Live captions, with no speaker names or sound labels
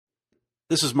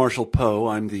This is Marshall Poe.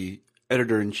 I'm the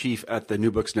editor-in-chief at the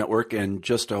New Books Network, and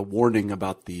just a warning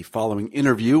about the following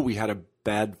interview. We had a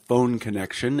bad phone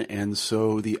connection, and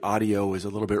so the audio is a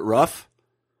little bit rough.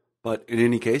 But in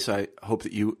any case, I hope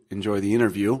that you enjoy the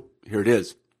interview. Here it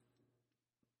is.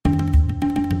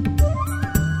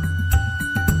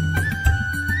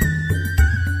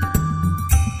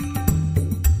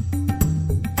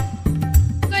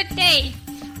 Good day,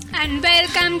 and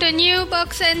welcome to New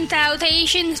Books in South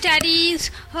Asian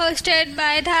Studies, hosted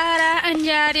by Dhara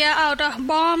Anjaria out of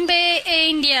Bombay,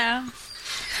 India.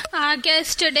 Our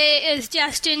guest today is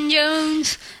Justin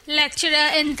Jones,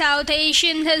 lecturer in South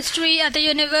Asian History at the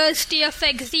University of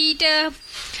Exeter,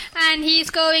 and he's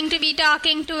going to be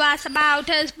talking to us about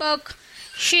his book,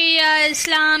 Shia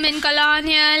Islam in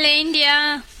Colonial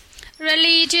India,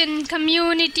 Religion,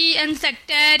 Community and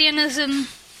Sectarianism.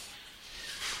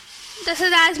 This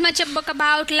is as much a book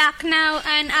about Lucknow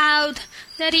and Oudh,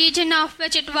 the region of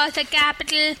which it was the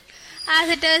capital, as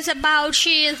it is about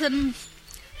Shi'ism.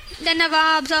 The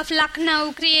nawabs of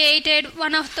Lucknow created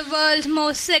one of the world's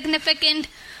most significant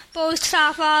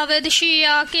post-Safavid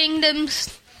Shia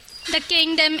kingdoms. The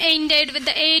kingdom ended with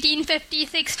the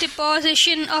 1856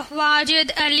 deposition of Wajid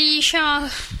Ali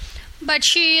Shah. But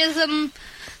Shi'ism,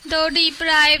 though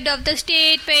deprived of the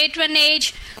state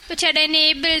patronage which had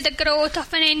enabled the growth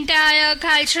of an entire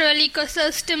cultural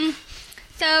ecosystem,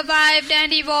 survived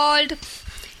and evolved,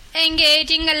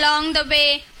 engaging along the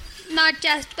way not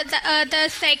just with the other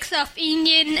sects of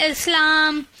Indian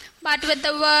Islam, but with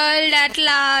the world at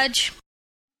large.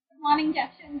 Good morning,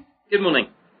 Justin. Good morning.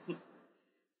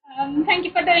 Thank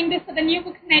you for doing this for the New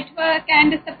Books Network,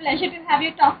 and it's a pleasure to have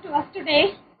you talk to us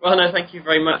today. Well, no, thank you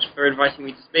very much for inviting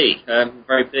me to speak. I'm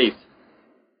very pleased.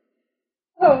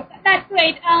 Oh, that's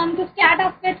great. To start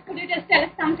off with, could you just tell us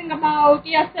something about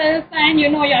yourself and, your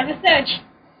research?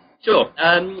 Sure.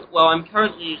 Well, I'm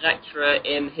currently lecturer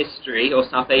in history, or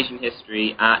South Asian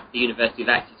history, at the University of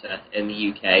Exeter in the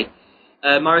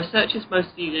UK. My research is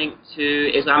mostly linked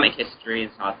to Islamic history in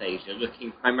South Asia,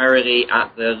 looking primarily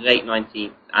at the late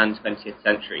 19th and 20th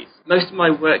centuries. Most of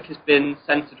my work has been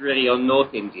centred really on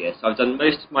North India, so I've done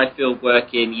most of my field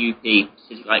work in UP,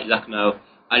 cities like Lucknow,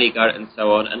 Aligarh and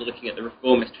so on, and looking at the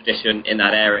reformist tradition in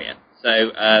that area.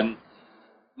 So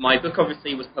my book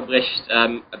obviously was published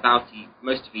about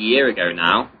most of a year ago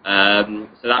now,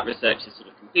 so that research is sort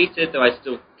of completed, though I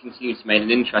still continue to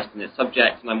maintain an interest in its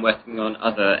subject, and I'm working on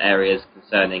other areas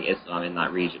concerning Islam in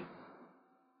that region.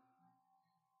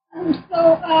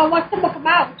 So what's the book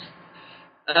about?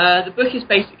 The book is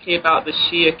basically about the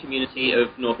Shia community of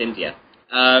North India.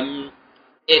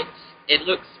 It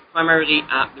looks primarily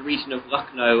at the region of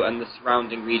Lucknow and the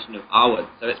surrounding region of Awadh.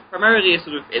 So it's primarily it's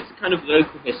a kind of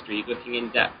local history looking in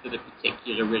depth at a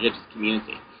particular religious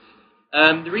community.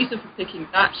 The reason for picking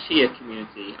that Shia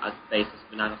community as the basis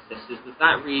of analysis is that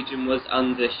that region was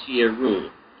under Shia rule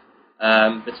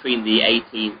between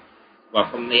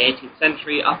from the 18th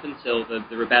century up until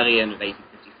the rebellion of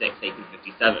 1856,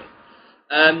 1857.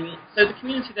 So the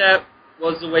community there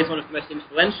was always one of the most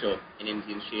influential in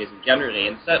Indian Shi'ism generally,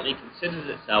 and certainly considers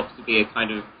itself to be a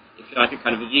kind of, if you like, a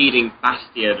kind of leading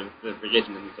bastion of the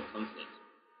religion in the subcontinent.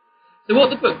 So what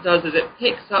the book does is it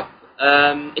picks up,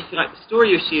 if you like, the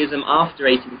story of Shi'ism after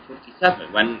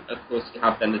 1847, when, of course, you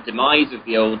have then the demise of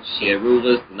the old Shia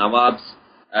rulers, the nawabs,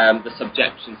 the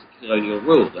subjection to colonial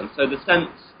rule. And so the sense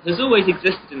has always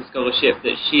existed in scholarship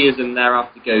that Shi'ism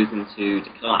thereafter goes into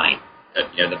decline.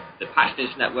 The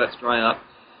patronage networks dry up.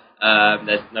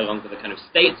 There's no longer the kind of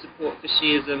state support for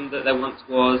Shi'ism that there once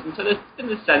was, and so there's been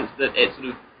the sense that it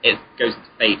goes into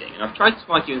fading. And I've tried to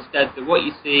argue instead that what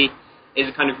you see is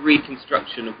a kind of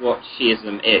reconstruction of what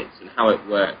Shi'ism is and how it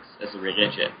works as a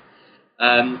religion.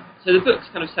 So the book's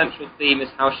kind of central theme is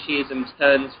how Shi'ism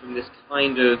turns from this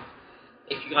kind of,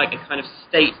 if you like, a kind of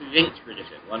state-linked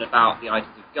religion, one about the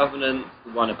ideas of governance,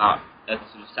 one about a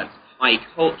sort of sense of high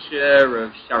culture,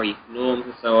 of Sharif norms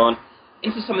and so on,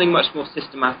 into something much more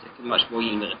systematic and much more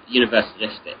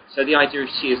universalistic. So the idea of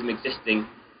Shi'ism existing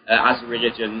as a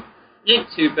religion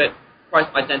linked to, but quite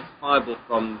identifiable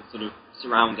from the sort of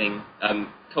surrounding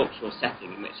cultural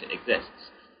setting in which it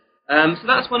exists. So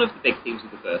that's one of the big themes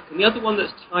of the book. And the other one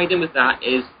that's tied in with that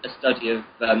is a study of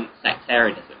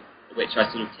sectarianism, which I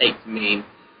sort of take to mean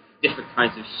different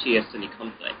kinds of Shia-Sunni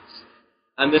conflicts.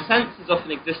 And the sense has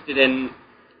often existed in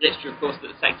literature, of course,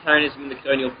 that sectarianism in the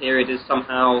colonial period is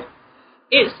somehow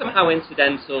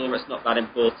incidental, or it's not that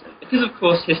important. Because, of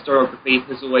course, historiography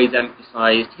has always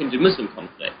emphasized Hindu-Muslim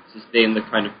conflicts as being the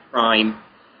kind of prime,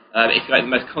 if you like, the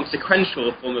most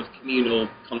consequential form of communal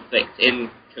conflict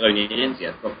in colonial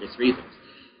India, for obvious reasons.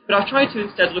 But I've tried to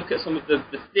instead look at some of the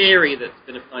theory that's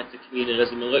been applied to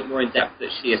communalism and look more in depth at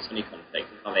Shia-Sunni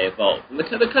conflicts and how they evolved. And the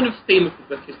kind of theme of the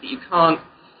book is that you can't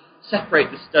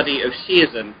separate the study of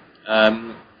Shi'ism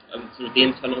and sort of the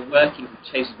internal workings and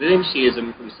changes within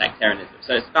Shi'ism from sectarianism.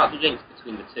 So it's about the links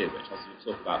between the two, which I'll sort of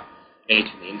talk about later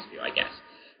in the interview, I guess.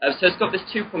 So it's got this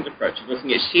two-pronged approach of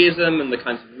looking at Shi'ism and the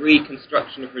kinds of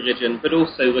reconstruction of religion, but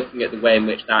also looking at the way in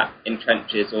which that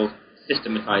entrenches or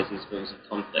systematizes forms of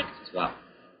conflict as well.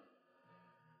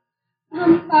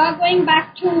 Going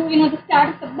back to the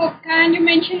start of the book, and you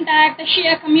mentioned that the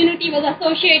Shia community was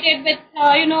associated with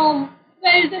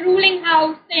the ruling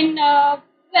house in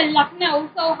Lucknow.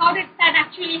 So how did that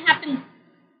actually happen?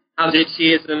 How did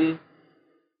Shi'ism?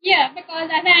 Yeah,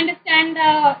 because as I understand,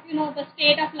 the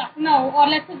state of Lucknow, or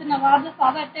let's say the nawabs of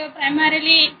Awadh, they were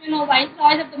primarily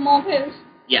viceroys of the Mughals.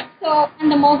 Yeah. So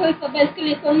and the Mughals were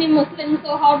basically Sunni Muslims.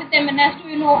 So how did they manage to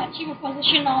achieve a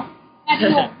position of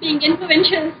being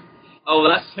influential? Oh,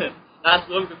 that's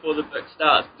long before the book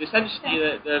starts. But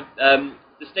essentially,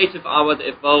 the state of Awadh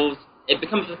evolves. It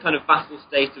becomes a kind of vassal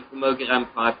state of the Mughal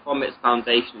Empire from its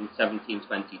foundation in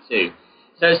 1722.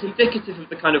 So it's indicative of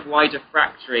the kind of wider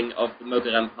fracturing of the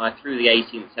Mughal Empire through the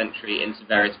 18th century into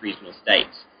various regional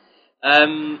states.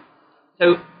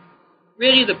 So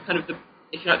really, the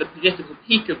political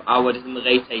peak of Awadh is in the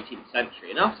late 18th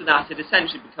century, and after that, it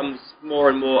essentially becomes more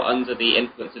and more under the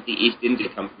influence of the East India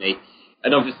Company.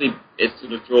 And obviously, it's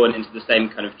sort of drawn into the same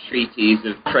kind of treaties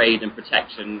of trade and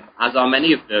protection as are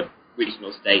many of the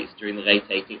regional states during the late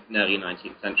 18th and early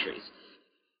 19th centuries.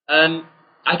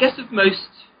 I guess of most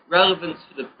relevance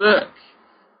for the book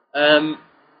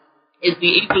is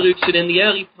the evolution in the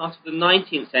early part of the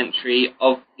 19th century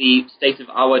of the state of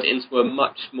Awadh into a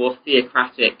much more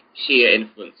theocratic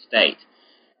Shia-influenced state.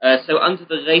 So under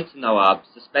the later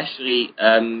nawabs, especially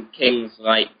kings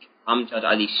like Amjad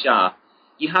Ali Shah,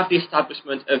 you have the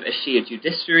establishment of a Shia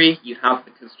judiciary, you have the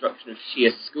construction of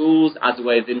Shia schools as a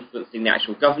way of influencing the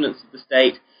actual governance of the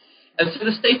state. And so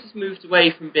the state has moved away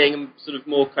from being a sort of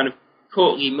more kind of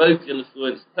courtly,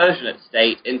 Mughal-influenced Persianate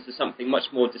state into something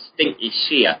much more distinctly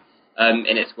Shia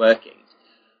in its workings.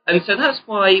 And so that's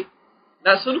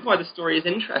sort of why the story is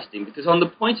interesting, because on the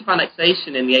point of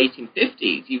annexation in the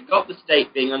 1850s, you've got the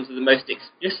state being under the most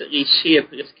explicitly Shia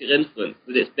political influence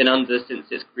that it's been under since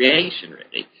its creation,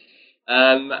 really.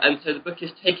 And so the book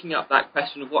is taking up that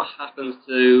question of what happens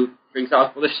to, for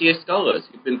example, the Shia scholars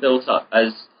who've been built up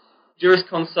as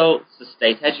jurisconsults, as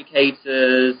state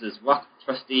educators, as Waqf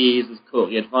trustees, as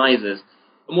courtly advisors,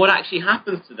 and what actually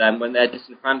happens to them when they're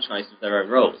disenfranchised of their own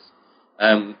roles.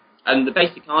 And the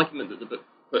basic argument that the book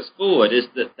puts forward is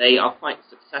that they are quite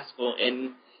successful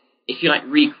in, if you like,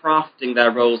 recrafting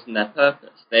their roles and their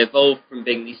purpose. They evolve from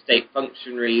being these state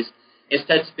functionaries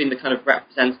instead of being the kind of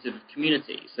representative of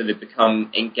community. So they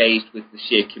become engaged with the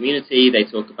Shia community, they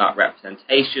talk about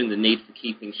representation, the need for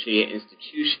keeping Shia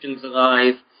institutions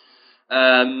alive.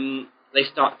 They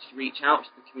start to reach out to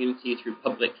the community through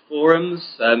public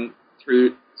forums,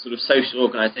 through sort of social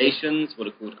organisations, what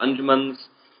are called anjumans,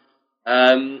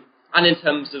 and in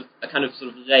terms of a kind of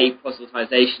sort of lay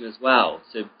proselytization as well,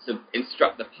 to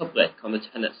instruct the public on the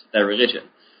tenets of their religion.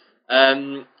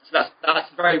 So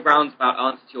that's a very roundabout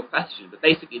answer to your question, but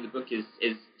basically the book is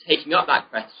taking up that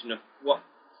question of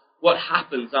what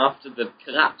happens after the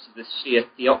collapse of this Shia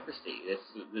theocracy, this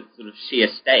sort of Shia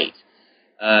state,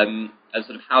 and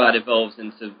sort of how that evolves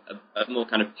into a more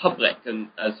kind of public and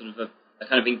sort of a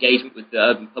kind of engagement with the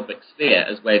urban public sphere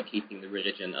as a way of keeping the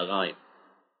religion alive.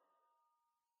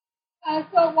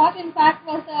 So what in fact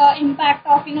was the impact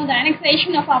of the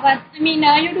annexation of Awadh? I mean,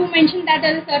 you do mention that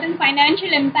there is a certain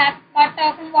financial impact, but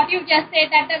from what you just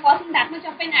said, that there wasn't that much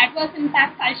of an adverse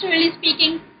impact culturally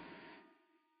speaking.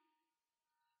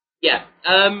 Yeah,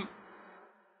 I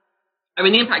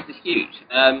mean the impact is huge.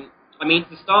 I mean,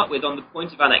 to start with, on the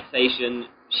point of annexation,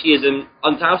 Shi'ism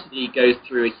undoubtedly goes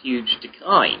through a huge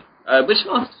decline, which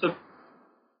lasts for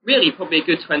really probably a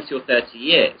good 20 or 30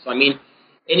 years. I mean,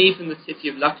 in even the city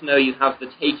of Lucknow, you have the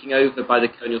taking over by the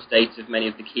colonial state of many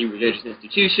of the key religious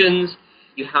institutions.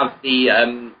 You have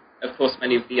of course,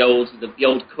 many of the old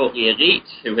courtly elite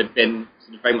who had been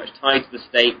sort of very much tied to the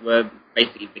state were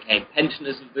basically became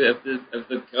pensioners of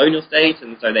the colonial state,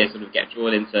 and so they sort of get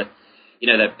drawn into,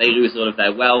 they lose a lot of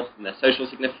their wealth and their social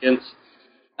significance.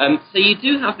 So you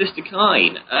do have this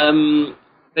decline,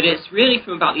 but it's really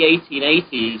from about the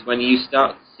 1880s when you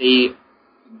start to see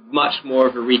much more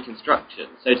of a reconstruction.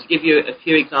 So to give you a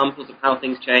few examples of how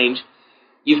things change,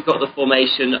 you've got the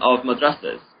formation of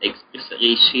madrasas,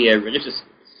 explicitly Shia religious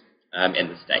schools in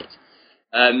the state.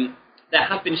 there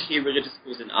have been Shia religious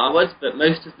schools in Awad, but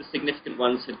most of the significant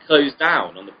ones had closed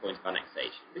down on the point of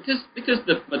annexation because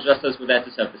the madrasas were there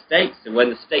to serve the state. So when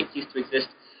the state ceased to exist,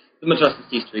 the madrasas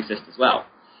ceased to exist as well.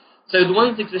 So the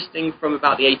ones existing from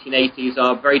about the 1880s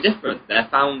are very different. They're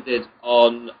founded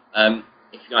on,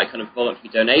 if you like, kind of voluntary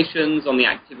donations, on the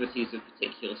activities of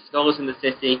particular scholars in the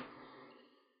city.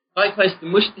 Likewise, the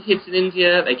mujtahids in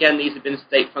India, again, these have been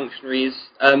state functionaries.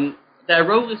 Their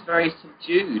role is very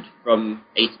subdued from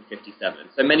 1857.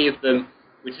 So many of them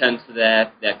return to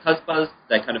their qasbas,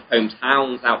 their kind of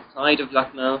hometowns outside of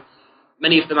Lucknow.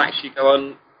 Many of them actually go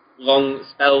on long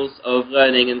spells of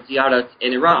learning and ziyarat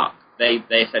in Iraq. They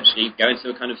essentially go into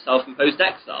a kind of self-imposed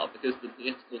exile because the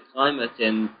political climate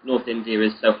in North India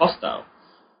is so hostile.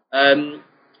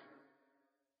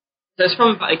 So it's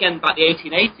from, again, about the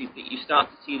 1880s that you start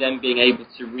to see them being able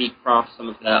to recraft some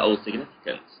of their old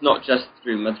significance, not just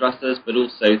through madrasas, but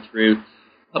also through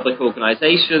public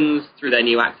organisations, through their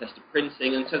new access to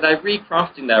printing, and so they're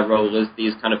recrafting their role as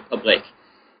these kind of public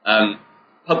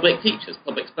teachers,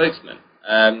 public spokesmen,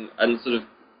 and sort of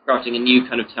crafting a new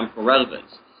kind of temporal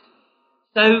relevance.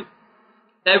 So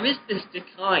there is this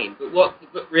decline, but what the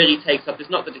book really takes up is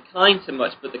not the decline so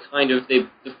much, but the kind of the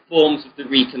forms of the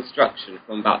reconstruction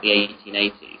from about the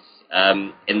 1880s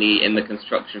in the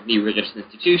construction of new religious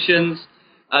institutions,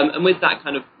 and with that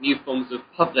kind of new forms of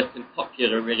public and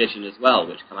popular religion as well,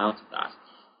 which come out of that,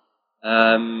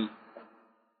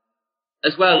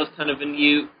 as well as kind of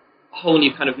a whole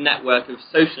new kind of network of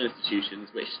social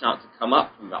institutions which start to come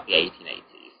up from about the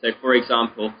 1880s. So, for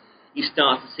example, you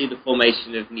start to see the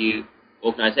formation of new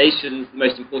organisations, the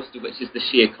most important of which is the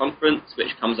Shia Conference,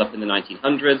 which comes up in the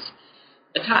 1900s.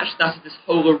 Attached to that is this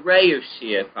whole array of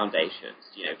Shia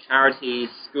foundations, charities,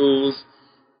 schools,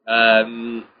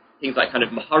 things like kind of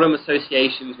Muharram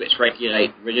associations, which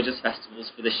regulate religious festivals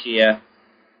for the Shia,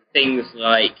 things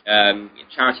like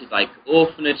charities like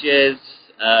orphanages,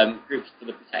 groups for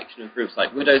the protection of groups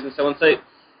like widows and so on. So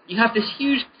you have this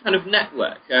huge kind of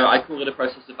network. I call it a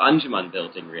process of Anjuman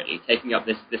building, really, taking up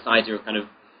this idea of kind of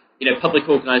public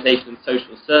organisation and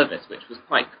social service, which was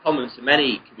quite common to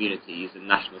many communities and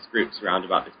nationalist groups around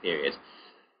about this period.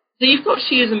 So you've got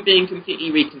Shi'ism being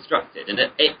completely reconstructed, and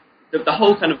the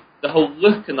whole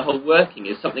look and the whole working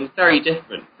is something very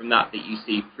different from that you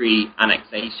see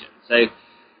pre-annexation. So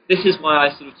this is why I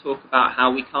sort of talk about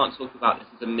how we can't talk about this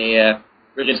as a mere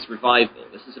religious revival.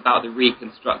 This is about the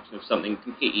reconstruction of something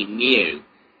completely new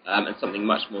and something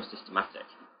much more systematic.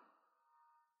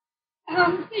 So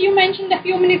you mentioned a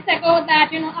few minutes ago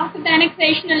that, after the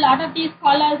annexation, a lot of these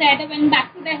scholars either went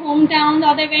back to their hometowns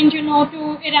or they went, to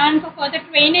Iran for further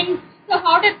training. So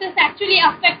how did this actually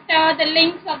affect the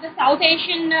links of the South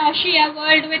Asian Shia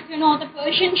world with, the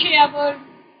Persian Shia world?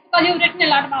 Because you've written a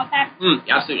lot about that.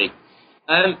 Yeah, absolutely.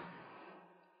 One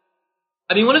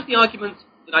of the arguments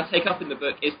that I take up in the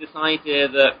book is this idea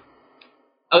that,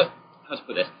 how to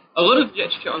put this, a lot of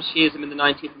literature on Shi'ism in the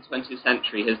 19th and 20th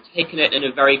century has taken it in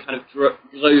a very kind of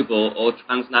global or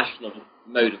transnational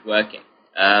mode of working.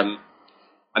 I'm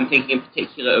thinking in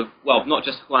particular of, not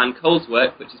just Juan Cole's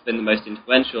work, which has been the most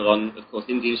influential on, of course,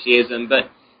 Indian Shi'ism, but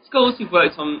scholars who've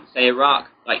worked on, say, Iraq,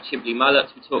 like Chibli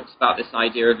Mallat, who talks about this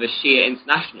idea of a Shia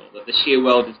international, that the Shia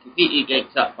world is completely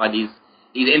linked up by these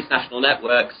international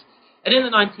networks. And in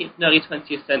the 19th and early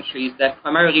 20th centuries, they're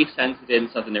primarily centred in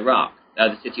southern Iraq.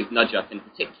 The city of Najaf in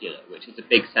particular, which is a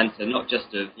big centre not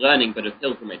just of learning but of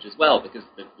pilgrimage as well, because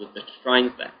of the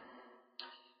shrines there.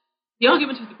 The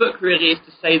argument of the book really is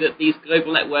to say that these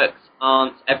global networks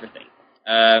aren't everything.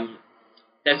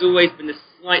 There's always been a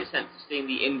slight sense of seeing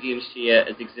the Indian Shia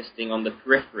as existing on the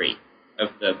periphery of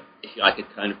the, if you like, a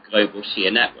kind of global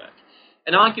Shia network.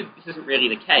 And arguably this isn't really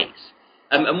the case.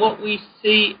 And what we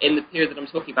see in the period that I'm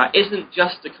talking about isn't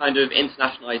just a kind of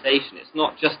internationalization. It's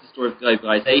not just a story of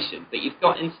globalization, but you've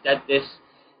got instead this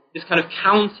kind of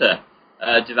counter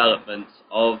development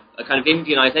of a kind of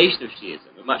Indianization of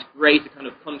Shi'ism, a much greater kind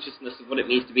of consciousness of what it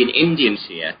means to be an Indian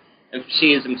Shia, and for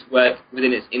Shi'ism to work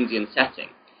within its Indian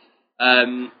setting.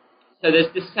 So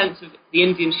there's this sense of the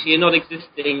Indian Shia not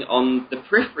existing on the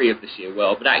periphery of the Shia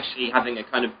world, but actually having a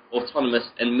kind of autonomous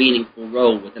and meaningful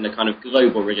role within a kind of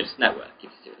global religious network, if you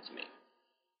see what I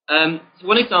mean. So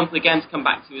one example, again, to come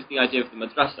back to is the idea of the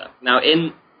madrasa. Now,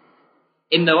 in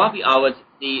Nawabi Awad,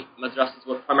 the madrasas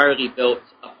were primarily built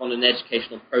upon an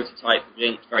educational prototype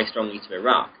linked very strongly to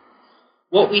Iraq.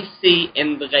 What we see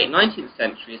in the late 19th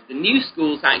century is the new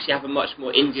schools actually have a much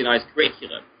more Indianized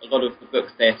curriculum. A lot of the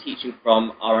books they're teaching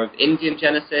from are of Indian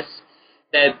genesis.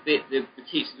 The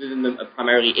teachers within them are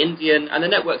primarily Indian, and the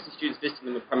networks of students visiting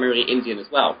them are primarily Indian as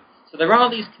well. So there are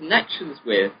these connections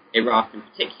with Iraq in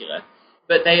particular,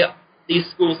 but the these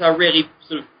schools are really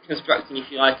sort of constructing, if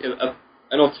you like,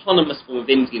 an autonomous form of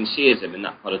Indian Shi'ism in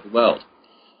that part of the world.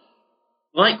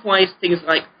 Likewise, things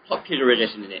like popular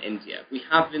religion in India. We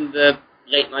have in the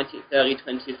late 19th, early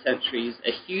 20th centuries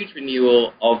a huge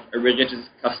renewal of a religious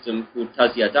custom called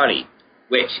Taziyadari,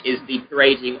 which is the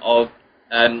parading of,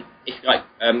 if you like,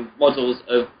 models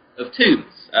of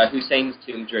tombs. Hussein's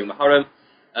tomb during Muharram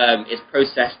is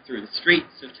processed through the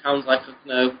streets of towns like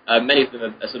Lucknow. Many of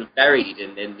them are sort of buried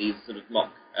in these sort of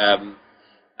mock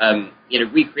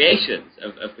recreations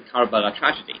of the Karbala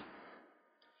tragedy.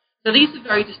 So these are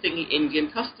very distinctly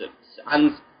Indian customs,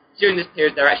 and during this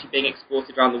period they're actually being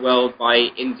exported around the world by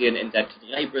Indian indentured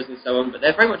labourers and so on, but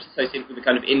they're very much associated with the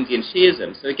kind of Indian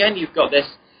Shi'ism. So again, you've got this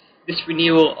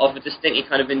renewal of a distinctly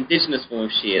kind of indigenous form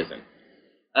of Shi'ism.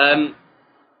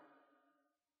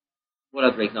 What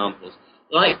other examples?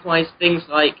 Likewise, things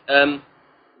like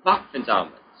Waqf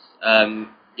endowments.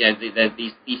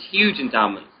 These huge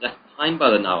endowments left behind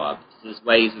by the nawabs as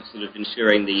ways of sort of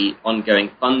ensuring the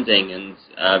ongoing funding and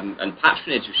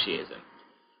patronage of Shi'ism.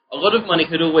 A lot of money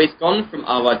had always gone from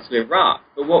Awadh to Iraq,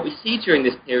 but what we see during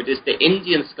this period is that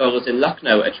Indian scholars in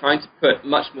Lucknow are trying to put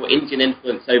much more Indian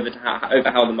influence over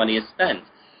how the money is spent.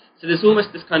 So there's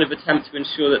almost this kind of attempt to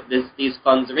ensure that these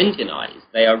funds are Indianized.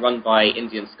 They are run by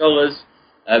Indian scholars,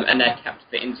 and they're kept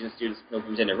for Indian students and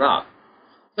pilgrims in Iraq.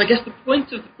 So I guess the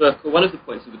point of the book, or one of the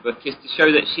points of the book, is to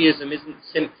show that Shi'ism isn't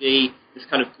simply this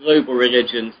kind of global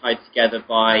religion tied together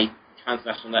by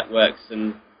transnational networks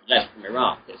and led from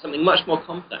Iraq. It's something much more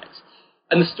complex.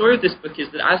 And the story of this book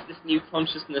is that as this new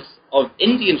consciousness of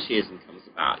Indian Shi'ism comes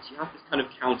about, you have this kind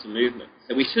of counter-movement.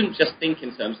 So we shouldn't just think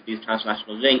in terms of these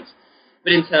transnational links,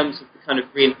 but in terms of the kind of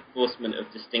reinforcement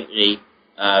of distinctly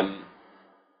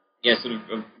sort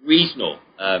of regional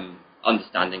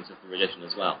understandings of the religion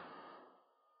as well.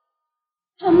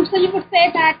 So you would say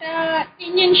that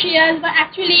Indian Shias were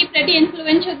actually pretty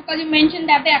influential, because you mentioned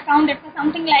that they accounted for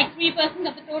something like 3%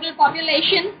 of the total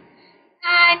population.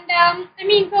 And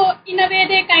so in a way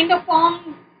they kind of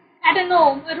formed,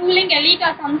 a ruling elite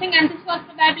or something, and this was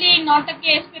probably not the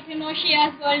case with,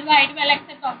 Shias worldwide, well,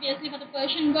 except obviously for the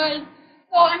Persian world.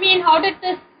 So, how did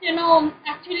this,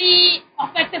 actually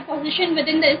affect the position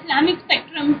within the Islamic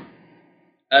spectrum?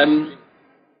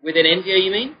 Within India,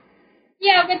 you mean?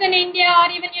 Yeah, within India,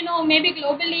 or even, maybe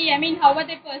globally. How were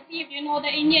they perceived, the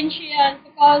Indian Shias,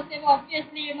 because they were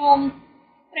obviously,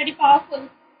 pretty powerful.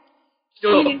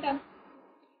 Sure.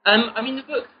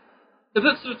 The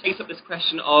book sort of takes up this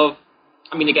question of,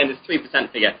 again, this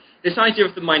 3% figure, this idea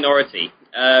of the minority.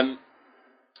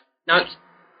 Now,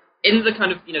 in the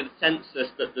kind of, the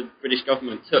census that the British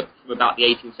government took from about the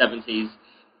 1870s,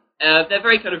 they're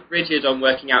very kind of rigid on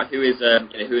working out who is a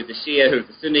Shia, who is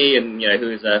a Sunni, and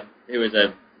who is a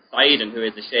Sayyid and who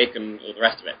is a Sheikh and all the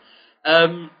rest of it.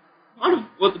 Part of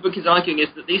what the book is arguing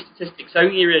is that these statistics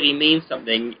only really mean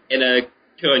something in a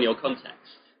colonial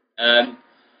context.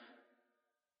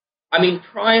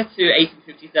 Prior to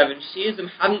 1857, Shi'ism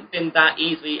hadn't been that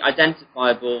easily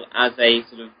identifiable as a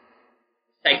sort of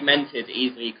segmented,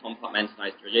 easily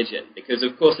compartmentalized religion, because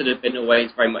of course it had been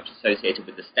always very much associated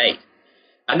with the state.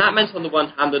 And that meant on the one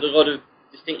hand that a lot of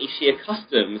distinctly Shia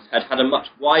customs had a much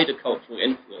wider cultural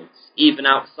influence, even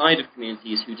outside of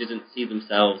communities who didn't see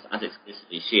themselves as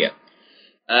exclusively Shia.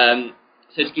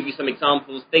 So to give you some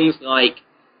examples, things like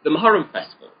the Muharram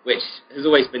festival, which has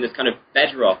always been this kind of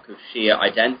bedrock of Shia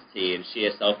identity and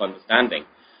Shia self-understanding,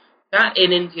 that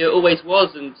in India always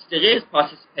was and still is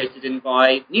participated in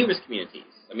by numerous communities.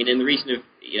 In the region of,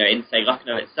 in say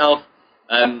Lucknow itself,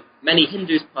 many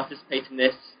Hindus participate in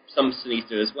this, some Sunnis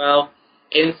do as well.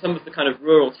 In some of the kind of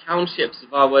rural townships of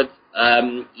Awadh,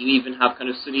 you even have kind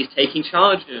of Sunnis taking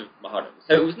charge of Muharram.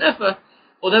 So it was never,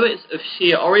 although it's of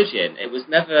Shia origin, it was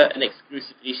never an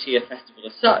exclusively Shia festival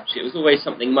as such. It was always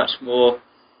something much more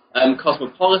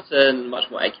cosmopolitan, much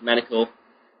more ecumenical.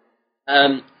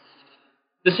 The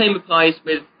same applies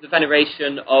with the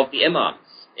veneration of the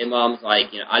imams like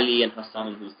Ali and Hassan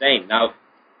and Hussein. Now,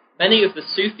 many of the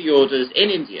Sufi orders in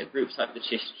India, groups like the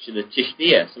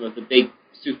Chishtiya, some of the big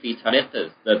Sufi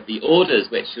tariqas, the orders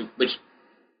which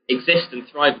exist and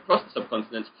thrive across the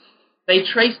subcontinent, they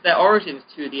trace their origins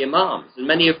to the imams, and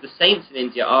many of the saints in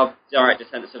India are direct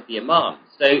descendants of the imams.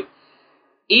 So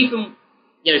even,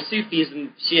 Sufis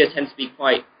and Shia tend to be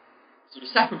quite sort of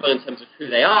separable in terms of who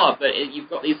they are, but you've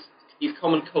got these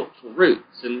common cultural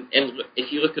roots, and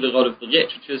if you look at a lot of the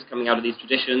literatures coming out of these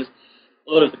traditions,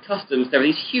 a lot of the customs, there are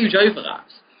these huge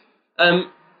overlaps.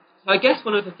 So I guess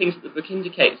one of the things that the book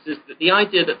indicates is that the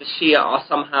idea that the Shia are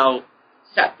somehow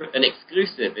separate and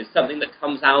exclusive is something that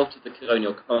comes out of the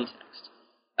colonial context,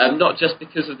 not just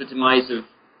because of the demise of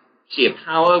Shia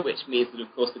power, which means that,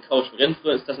 of course, the cultural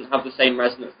influence doesn't have the same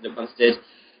resonance that it once did,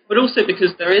 but also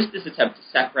because there is this attempt to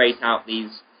separate out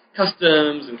these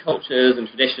customs and cultures and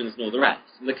traditions and all the rest.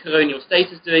 And the colonial state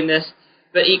is doing this,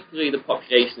 but equally the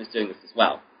population is doing this as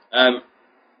well.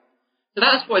 So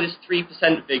that's why this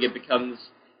 3% figure becomes,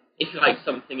 if you like,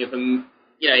 something of a,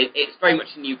 it's very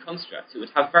much a new construct. It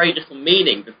would have very little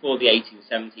meaning before the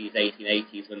 1870s,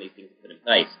 1880s, when these things were put in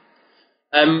place.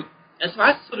 And so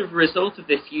as sort of a result of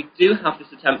this, you do have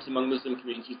this attempt among Muslim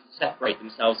communities to separate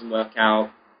themselves and work out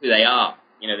who they are.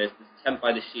 There's this attempt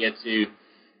by the Shia to,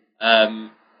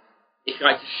 if you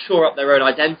like, to shore up their own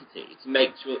identity, to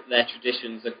make sure that their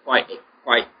traditions are quite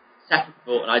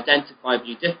separable and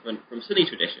identifiably different from Sunni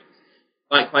traditions.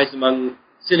 Likewise, among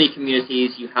Sunni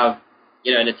communities, you have,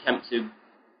 an attempt to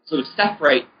sort of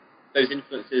separate those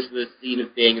influences that are seen as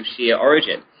being of Shia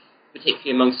origin,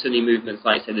 particularly among Sunni movements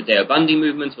like, say, the Deobandi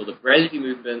movement or the Barelvi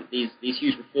movement, these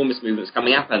huge reformist movements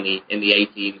coming up in the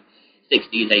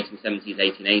 1860s, 1870s,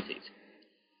 1880s.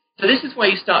 So this is where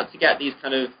you start to get these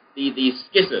kind of these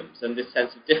schisms and this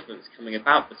sense of difference coming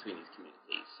about between these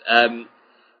communities.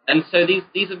 And so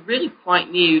these are really quite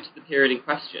new to the period in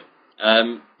question.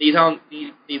 These are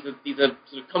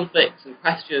sort of conflicts and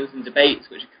questions and debates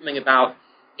which are coming about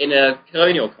in a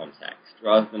colonial context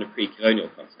rather than a pre-colonial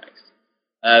context.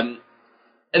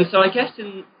 And so I guess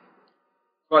to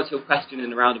answer your question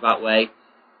in a roundabout way,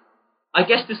 I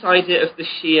guess this idea of the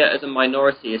Shia as a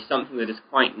minority is something that is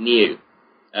quite new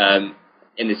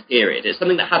in this period. It's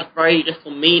something that had very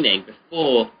little meaning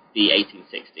before the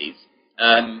 1860s.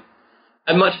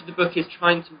 And much of the book is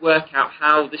trying to work out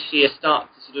how the Shia start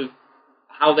to sort of,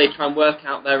 how they try and work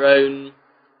out their own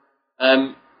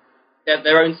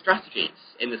strategies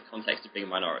in this context of being a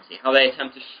minority, how they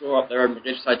attempt to shore up their own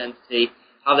religious identity,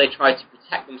 how they try to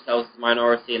protect themselves as a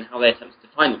minority, and how they attempt to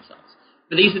define themselves.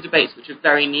 But these are debates which are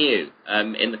very new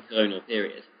in the colonial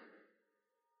period.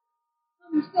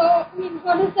 How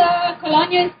does the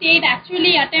colonial state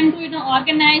actually attempt to,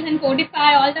 organize and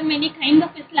codify all the many kinds of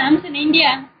Islams in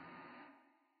India?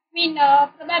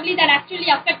 Probably that actually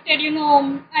affected,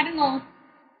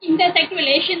 intersect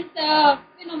relations,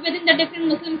 within the different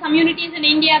Muslim communities in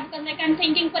India, because I'm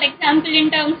thinking, for example, in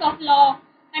terms of law,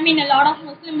 a lot of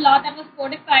Muslim law that was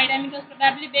codified, it was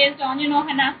probably based on,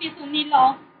 Hanafi Sunni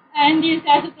law, and these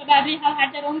guys would probably have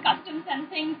had their own customs and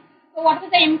things. So what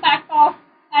was the impact of,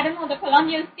 the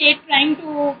colonial state trying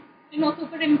to,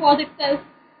 superimpose itself?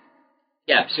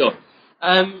 Yeah, sure.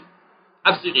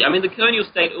 Absolutely. The colonial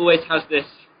state always has this,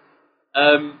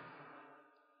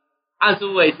 as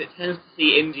always, it tends to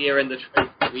see India in the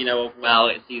trope that we know of well.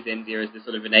 It sees India as this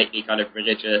sort of innately kind of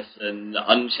religious and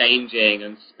unchanging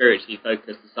and spiritually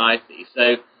focused society.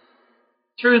 So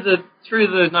through the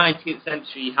 19th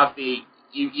century,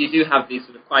 you do have these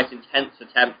sort of quite intense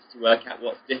attempts to work out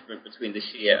what's different between the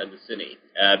Shia and the Sunni.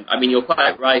 You're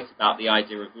quite right about the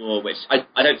idea of law, which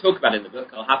I don't talk about in the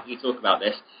book. I'll happily talk about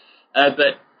this,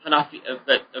 but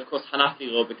of course Hanafi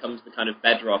law becomes the kind of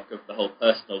bedrock of the whole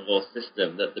personal law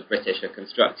system that the British are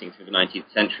constructing through the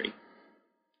 19th century.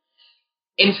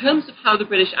 In terms of how the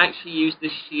British actually use the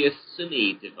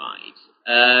Shia-Sunni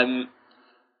divide,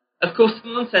 of course,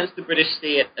 in one sense, the British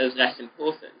see it as less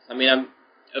important.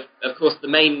 Of course, the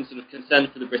main sort of concern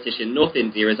for the British in North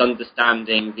India is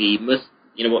understanding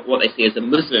what they see as a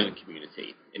Muslim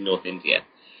community in North India.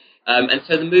 And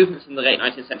so the movements in the late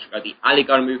 19th century, like the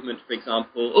Aligarh movement, for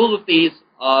example, all of these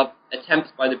are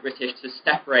attempts by the British to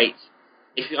separate,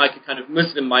 if you like, a kind of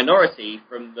Muslim minority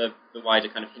from the wider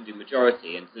kind of Hindu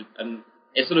majority. And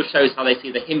it sort of shows how they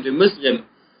see the Hindu-Muslim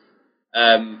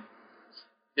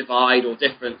divide or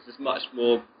difference as much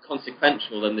more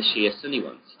consequential than the Shia-Sunni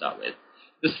ones to start with.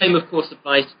 The same, of course,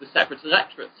 applies to the separate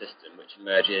electorate system, which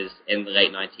emerges in the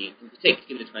late 19th and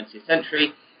particularly the 20th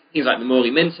century. Things like the Morley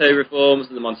Minto reforms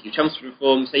and the Montagu-Chelmsford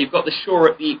reforms. So you've got the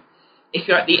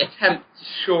attempt to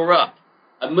shore up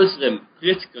a Muslim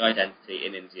political identity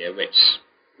in India, which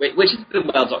has been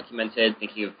well documented,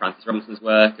 thinking of Francis Robinson's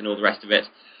work and all the rest of it.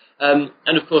 And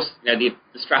of course, the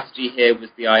strategy here was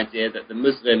the idea that the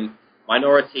Muslim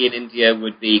minority in India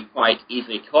would be quite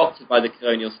easily co-opted by the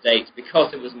colonial state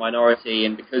because it was a minority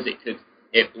and because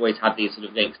it always had these sort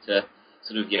of links to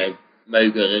sort of,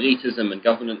 Mughal elitism and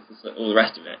governance and all the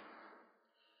rest of it.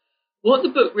 What the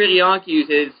book really argues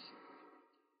is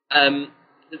that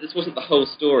this wasn't the whole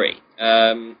story.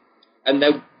 And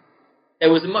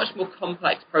there was a much more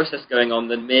complex process going on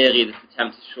than merely this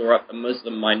attempt to shore up a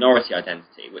Muslim minority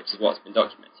identity, which is what's been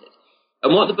documented.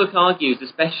 And what the book argues,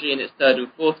 especially in its third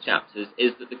and fourth chapters,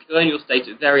 is that the colonial state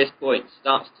at various points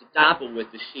starts to dabble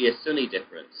with the Shia-Sunni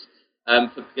difference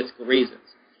for political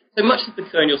reasons. So much of the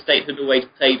colonial state had always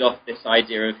played off this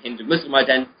idea of Hindu-Muslim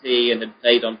identity and had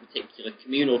played on particular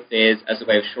communal fears as a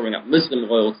way of shoring up Muslim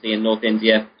loyalty in North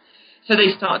India. So they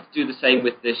started to do the same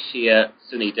with the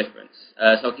Shia-Sunni difference.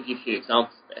 So I'll give you a few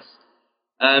examples of this.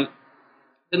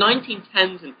 The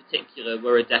 1910s in particular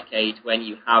were a decade when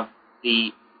you have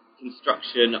the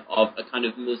construction of a kind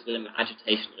of Muslim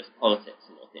agitationalist politics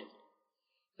in North India.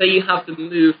 So you have the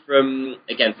move from,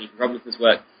 again, from Robinson's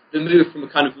work, the move from a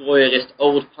kind of loyalist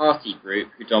old party group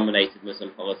who dominated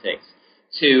Muslim politics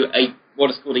to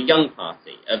what is called a young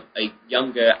party, a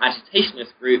younger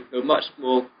agitationalist group who are much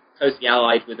more closely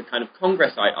allied with a kind of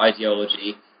Congressite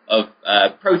ideology of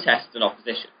protest and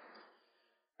opposition.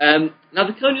 Now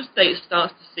the colonial state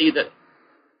starts to see that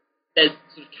there's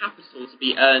sort of capital to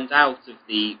be earned out of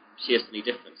the Shia-Sunni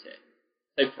difference here.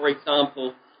 So, for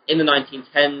example, in the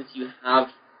 1910s, you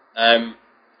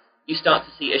start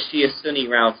to see a Shia-Sunni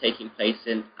row taking place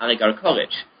in Aligarh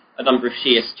College. A number of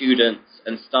Shia students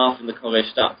and staff in the college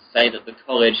start to say that the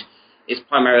college is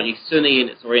primarily Sunni in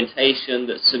its orientation,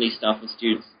 that Sunni staff and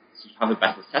students sort of have a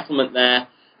better settlement there,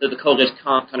 that the college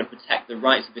can't kind of protect the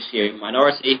rights of the Shia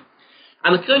minority.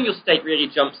 And the colonial state really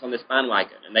jumps on this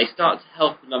bandwagon, and they start to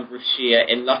help a number of Shia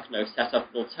in Lucknow set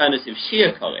up an alternative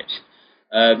Shia college.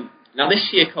 Now, this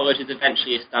Shia college is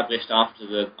eventually established after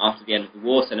the end of the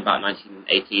war, so in about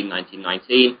 1918,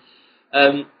 1919.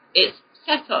 It's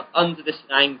set up under this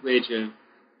language of,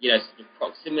 sort of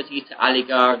proximity to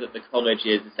Aligarh, that the college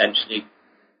is essentially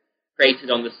created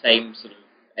on the same sort of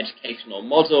educational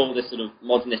model, this sort of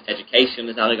modernist education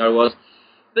as Aligarh was.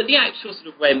 But the actual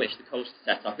sort of way in which the college is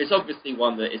set up is obviously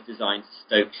one that is designed to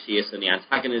stoke Shia-Sunni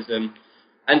antagonism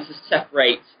and to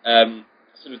separate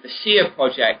sort of the Shia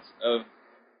project of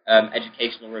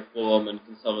educational reform and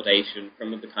consolidation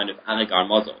from the kind of Aligarh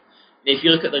model. And if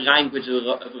you look at the language of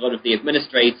a lot of the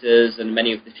administrators and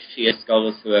many of the Shia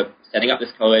scholars who are setting up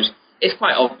this college, it's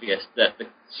quite obvious that the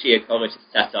Shia college is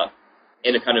set up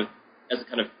in as a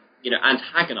kind of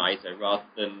antagonizer rather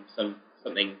than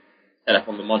something set up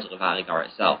on the model of Aligarh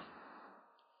itself.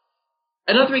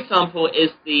 Another example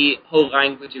is the whole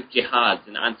language of jihad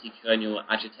and anti-colonial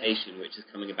agitation, which is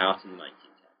coming about in the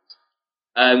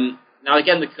 1910s. Now,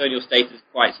 again, the colonial state is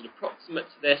quite sort of proximate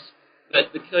to this,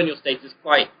 but the colonial state is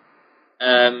quite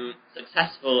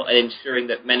successful at ensuring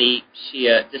that many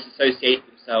Shia disassociate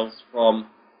themselves from,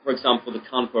 for example, the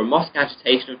Kanpur mosque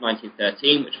agitation of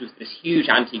 1913, which was this huge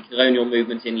anti-colonial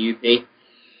movement in UP.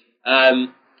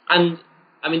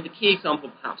 The key example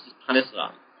perhaps is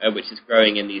Pan-Islam, which is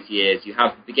growing in these years. You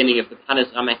have the beginning of the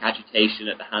Pan-Islamic agitation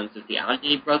at the hands of the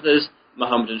Ali brothers,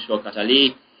 Muhammad and Shaukat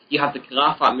Ali. You have the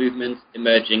Khilafat movement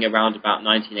emerging around about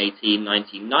 1918,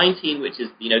 1919, which is,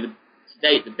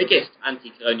 today the biggest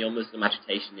anti-colonial Muslim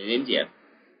agitation in India.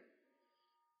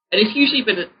 And it's usually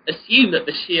been assumed that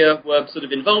the Shia were sort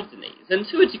of involved in these, and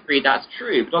to a degree that's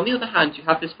true, but on the other hand you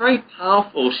have this very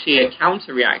powerful Shia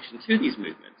counter-reaction to these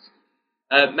movements.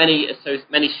 Many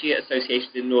Shia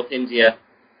associations in North India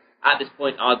at this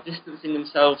point are distancing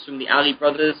themselves from the Ali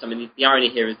brothers. I mean, the irony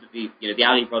here is that the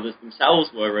Ali brothers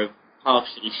themselves were of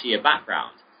partially Shia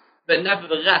background. But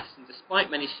nevertheless, and despite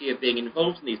many Shia being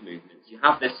involved in these movements, you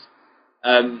have this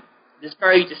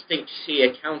very distinct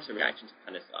Shia counter-reaction to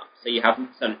Pan-Islam. So you have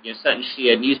certain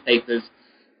Shia newspapers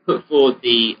put forward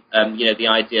the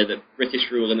idea that British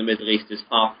rule in the Middle East is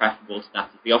far preferable to that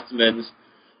of the Ottomans.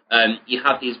 You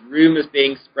have these rumours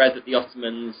being spread that the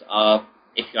Ottomans are,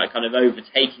 if you like, kind of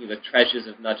overtaking the treasures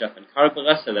of Najaf and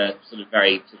Karbala, so they're sort of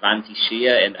very sort of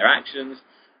anti-Shia in their actions,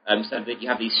 so that you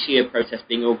have these Shia protests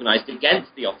being organised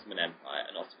against the Ottoman Empire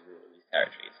and Ottoman rule in these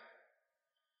territories.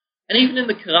 And even in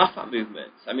the Khilafat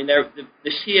movement, I mean,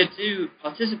 the Shia do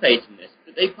participate in this,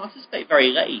 but they participate very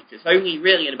late. It's only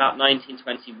really in about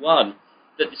 1921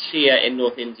 that the Shia in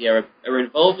North India are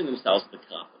involving themselves in the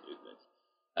Khilafat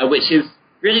movement, which is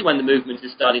really when the movement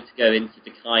is starting to go into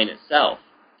decline itself.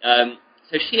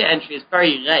 So Shia entry is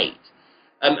very late.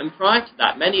 And prior to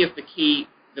that, many of the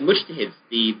mujtahids,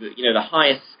 the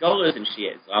highest scholars in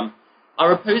Shia Islam,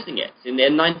 are opposing it. In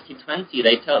 1920,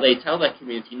 they tell their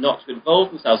community not to involve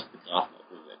themselves with the Khilafat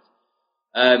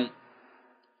movement.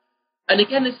 And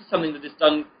again, this is something that is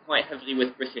done quite heavily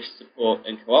with British support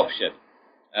and co-option.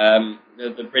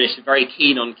 The British are very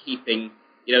keen on keeping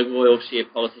loyal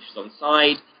Shia politicians on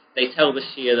side. They tell the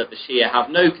Shia that the Shia have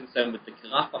no concern with the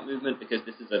Khilafat movement because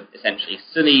this is essentially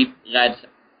Sunni-led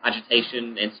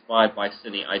agitation inspired by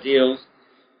Sunni ideals.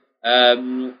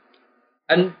 And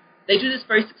they do this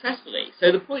very successfully.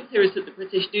 So the point here is that the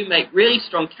British do make really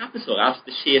strong capital out of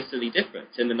the Shia-Sunni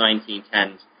difference in the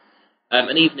 1910s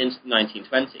and even into the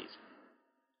 1920s.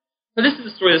 So this is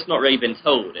a story that's not really been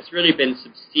told. It's really been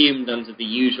subsumed under the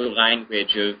usual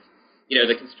language of,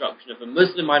 the construction of a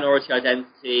Muslim minority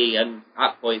identity, and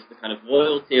at points the kind of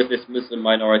loyalty of this Muslim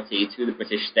minority to the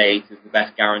British state is the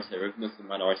best guarantor of Muslim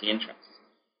minority interests.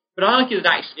 But I argue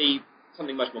that actually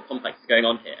something much more complex is going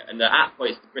on here, and that at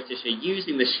points the British are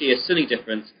using the Shia-Sunni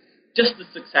difference just as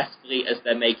successfully as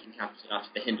they're making capital out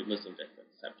of the Hindu-Muslim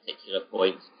difference at particular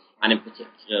points and in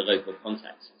particular local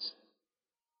contexts.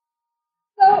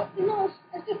 So,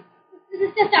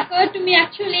 this just occurred to me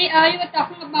actually. You were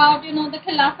talking about, the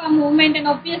Khilafah movement, and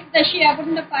obviously the Shia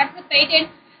wouldn't have participated.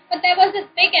 But there was this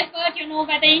big effort,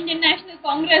 by the Indian National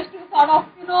Congress to sort of,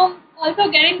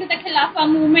 also get into the Khilafah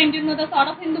movement, the sort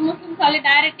of Hindu-Muslim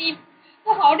solidarity.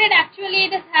 So how did actually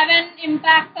this have an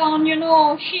impact on,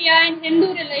 Shia and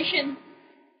Hindu relations?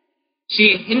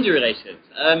 Shia-Hindu relations?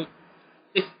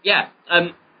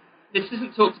 This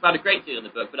isn't talked about a great deal in the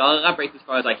book, but I'll elaborate as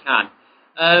far as I can.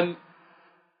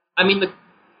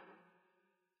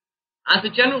 As a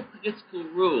general political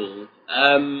rule,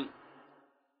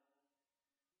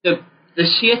 the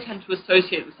Shia tend to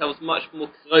associate themselves much more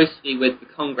closely with the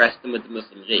Congress than with the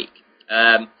Muslim League.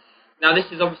 Now,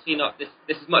 this is obviously not this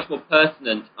is much more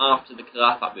pertinent after the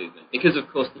Khilafat movement, because of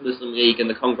course the Muslim League and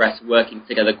the Congress are working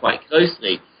together quite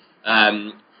closely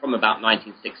from about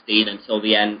 1916 until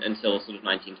sort of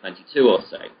 1922 or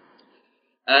so.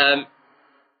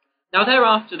 Now,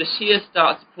 thereafter, the Shia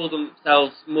start to pull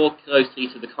themselves more closely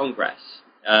to the Congress,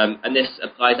 and this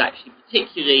applies actually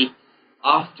particularly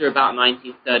after about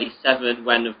 1937,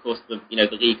 when, of course, the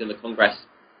League and the Congress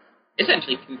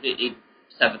essentially completely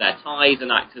sever their ties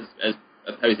and act as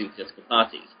opposing political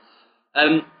parties.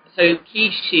 So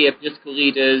key Shia political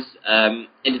leaders,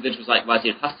 individuals like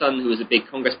Wazir Hassan, who was a big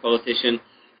Congress politician,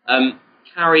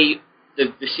 carry the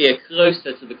Shia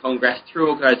closer to the Congress through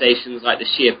organizations like the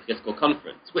Shia Political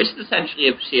Conference, which is essentially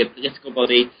a Shia political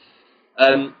body,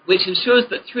 which ensures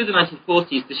that through the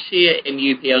 1940s, the Shia in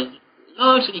UP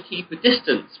largely keep a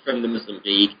distance from the Muslim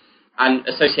League and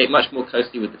associate much more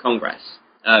closely with the Congress.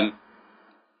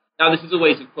 Now, this is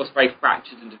always, of course, very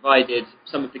fractured and divided.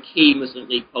 Some of the key Muslim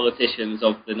League politicians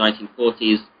of the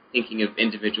 1940s, thinking of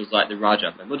individuals like the Raja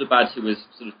of Mahmudabad, who was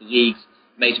sort of the League's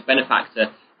major benefactor,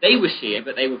 they were Shia,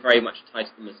 but they were very much tied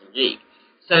to the Muslim League.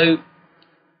 So,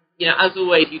 as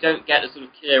always, you don't get a sort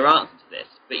of clear answer to this,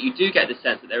 but you do get the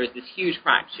sense that there is this huge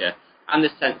fracture, and the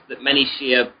sense that many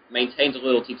Shia maintained a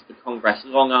loyalty to the Congress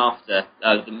long after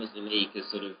the Muslim League has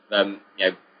sort of,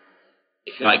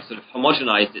 if you like, sort of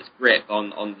homogenized its grip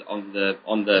on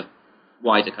the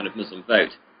wider kind of Muslim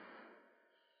vote.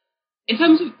 In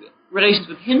terms of relations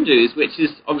with Hindus, which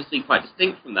is obviously quite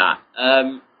distinct from that,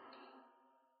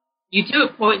 you do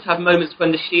at points have moments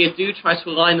when the Shia do try to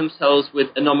align themselves with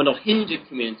a nominal Hindu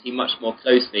community much more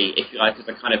closely, if you like, as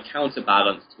a kind of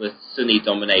counterbalance to a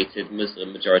Sunni-dominated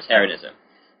Muslim majoritarianism.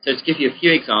 So to give you a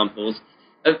few examples,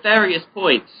 at various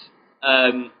points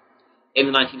in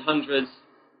the 1900s,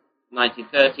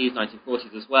 1930s,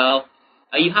 1940s as well,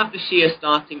 you have the Shia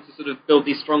starting to sort of build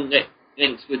these strong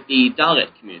links with the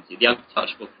Dalit community, the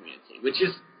untouchable community, which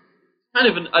is kind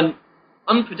of an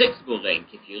unpredictable link,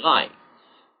 if you like.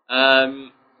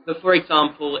 But for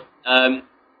example,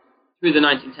 through the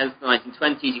 1910s to the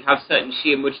 1920s, you have certain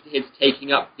Shia mujtahids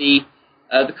taking up the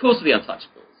cause of the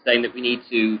untouchables, saying that we need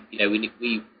to,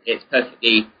 it's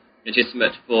perfectly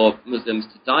legitimate for Muslims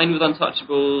to dine with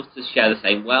untouchables, to share the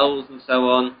same wells, and so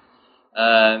on.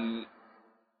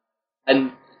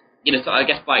 So I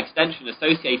guess by extension,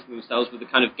 associating themselves with the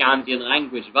kind of Gandhian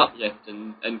language of uplift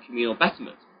and communal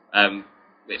betterment,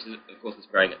 which is, of course, is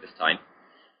growing at this time.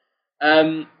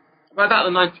 By about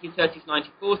the 1930s,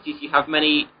 1940s, you have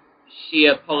many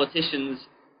Shia politicians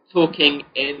talking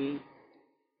in,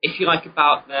 if you like,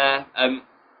 about their,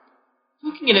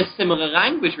 talking in a similar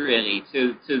language, really,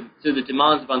 to the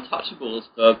demands of untouchables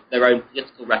for their own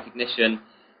political recognition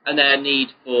and their need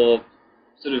for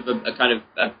sort of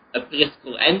a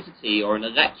political entity or an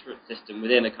electorate system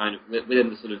within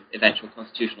the sort of eventual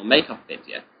constitutional makeup of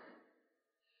India.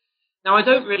 Now, I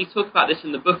don't really talk about this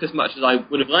in the book as much as I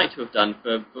would have liked to have done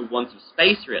for want of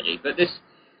space, really, but this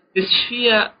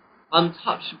Shia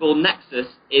untouchable nexus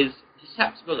is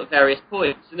perceptible at various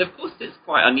points, and of course it's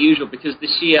quite unusual because the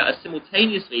Shia are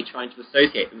simultaneously trying to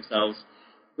associate themselves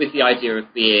with the idea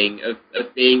of being,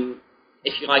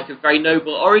 if you like, of very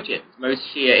noble origins. Most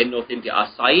Shia in North India are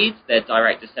Sayyids, they're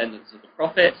direct descendants of the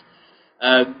Prophet.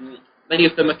 Many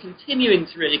of them are continuing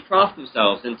to really craft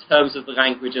themselves in terms of the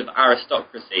language of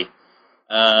aristocracy,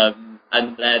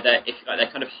 and their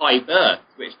kind of high birth,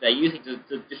 which they're using to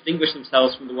distinguish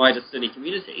themselves from the wider Sunni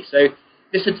community. So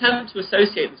this attempt to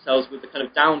associate themselves with the kind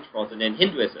of downtrodden in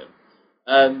Hinduism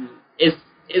is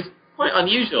quite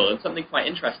unusual and something quite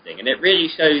interesting, and it really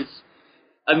shows.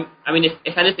 I mean,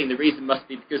 if anything, the reason must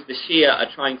be because the Shia are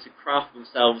trying to craft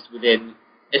themselves within,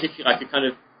 as if you like, a kind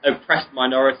of oppressed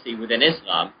minority within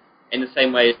Islam, in the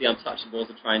same way as the untouchables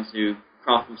are trying to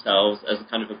craft themselves as a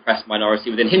kind of oppressed minority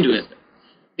within Hinduism.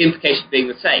 The implication being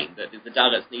the same, that the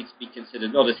Dalits need to be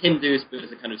considered not as Hindus, but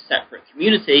as a kind of separate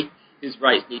community whose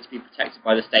rights need to be protected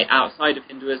by the state outside of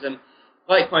Hinduism.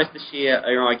 Likewise, the Shia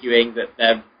are arguing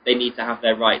that they need to have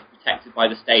their rights protected by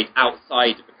the state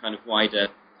outside of a kind of wider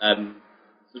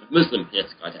sort of Muslim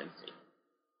political identity.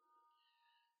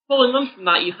 Following on from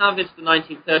that, you have into the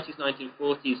 1930s,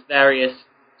 1940s various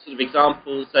sort of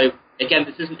examples. So again,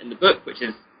 this isn't in the book, which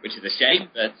is a shame,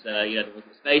 but there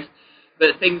wasn't space.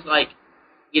 But things like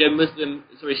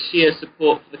Shia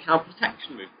support for the cow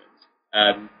protection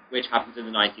movement, which happens in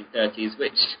the 1930s,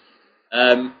 which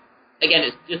again,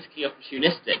 it's politically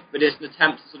opportunistic, but it's an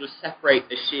attempt to sort of separate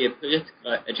the Shia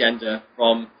political agenda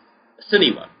from a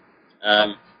Sunni one.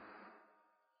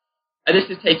 And this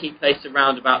is taking place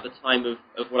around about the time of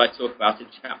what I talk about in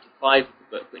chapter 5 of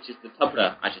the book, which is the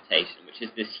Tabra agitation, which is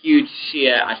this huge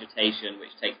Shia agitation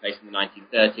which takes place in the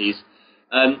 1930s.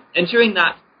 And during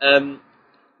that,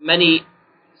 many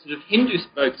sort of Hindu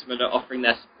spokesmen are offering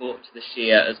their support to the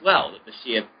Shia as well, that the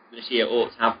Shia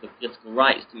ought to have the political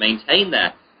rights to maintain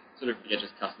their sort of religious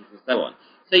customs and so on.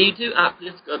 So you do, at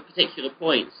particular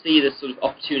points, see this sort of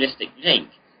opportunistic link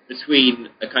between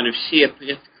a kind of Shia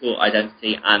political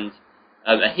identity and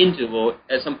a Hindu, or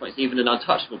at some points even an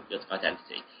untouchable political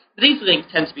identity. But these links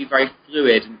tend to be very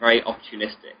fluid and very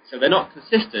opportunistic. So they're not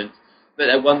consistent, but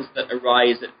they're ones that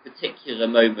arise at particular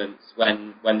moments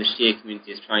when the Shia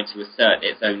community is trying to assert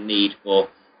its own need for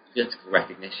political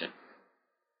recognition.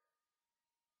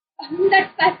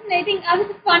 That's fascinating. I was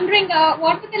just wondering,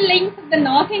 what were the links of the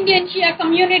North Indian Shia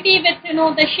community with,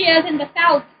 the Shias in the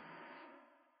South?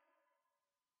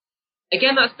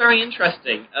 Again, that's very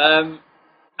interesting.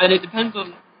 And it depends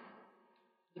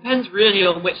really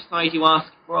on which side you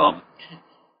ask from.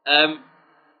 I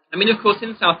mean, of course,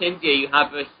 in South India you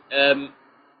have a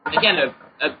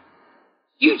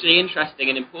hugely interesting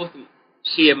and important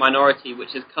Shia minority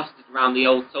which is clustered around the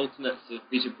old sultanates of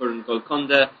Bijapur and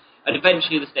Golconda, and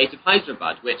eventually the state of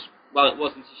Hyderabad, which, while it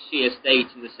wasn't a Shia state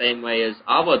in the same way as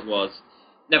Awadh was,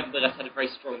 nevertheless had a very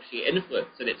strong Shia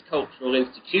influence, and its cultural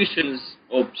institutions,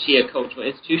 or Shia cultural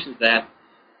institutions there,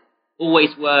 always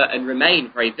were and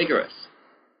remain very vigorous.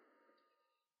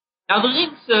 Now the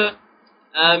links are,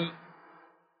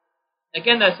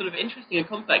 again, they're sort of interesting and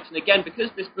complex, and again,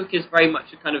 because this book is very much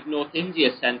a kind of North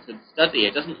India-centered study,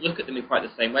 it doesn't look at them in quite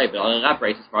the same way, but I'll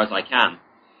elaborate as far as I can.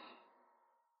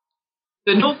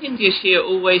 The North India Shia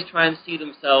always try and see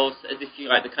themselves as, if you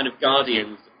like, the kind of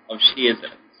guardians of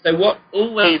Shi'ism. So what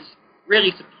always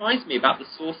really surprised me about the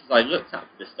sources I looked at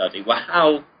for this study were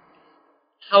how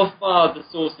far the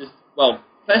sources, well,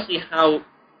 firstly how,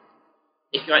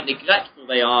 if you like, neglectful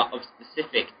they are of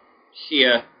specific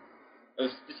Shia,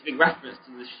 of specific reference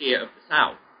to the Shia of the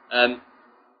South.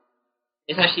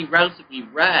 It's actually relatively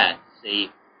rare to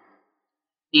see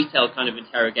detailed kind of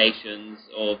interrogations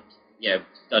or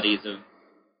studies of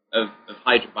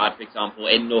Hyderabad, for example,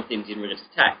 in North Indian religious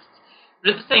texts.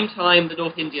 But at the same time, the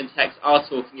North Indian texts are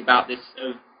talking about this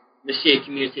the Shia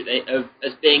community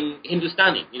as being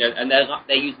Hindustani, and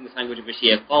they're using this language of a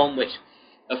Shia Qawm, which,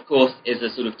 of course, is a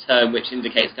sort of term which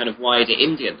indicates kind of wider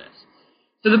Indianness.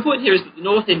 So the point here is that the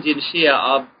North Indian Shia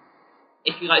are,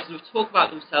 if you like, sort of talk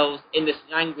about themselves in this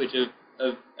language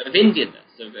of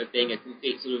Indianness, of being a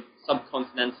complete sort of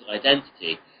subcontinental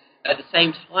identity. At the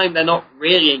same time, they're not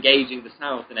really engaging the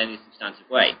South in any substantive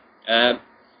way.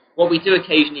 What we do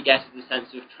occasionally get is a sense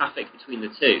of traffic between the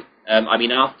two. I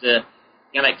mean, after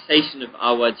the annexation of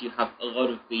Awadh, you have a lot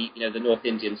of the North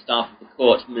Indian staff of the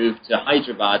court move to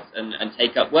Hyderabad and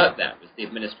take up work there as the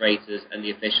administrators and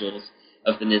the officials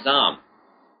of the Nizam.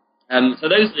 So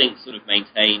those links sort of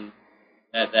maintain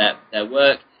their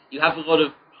work. You have a lot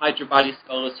of Hyderabadi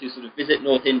scholars who sort of visit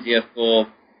North India for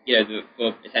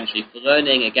essentially for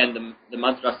learning. Again, the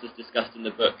madrasas discussed in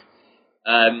the book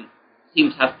seem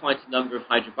to have quite a number of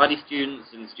Hyderabadi students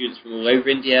and students from all over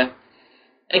India.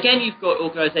 Again, you've got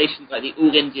organisations like the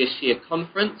All India Shia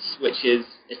Conference, which is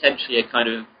essentially a kind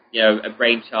of a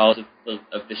brainchild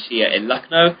of the Shia in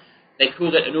Lucknow. They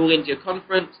call it an All India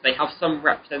Conference. They have some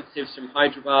representatives from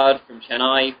Hyderabad, from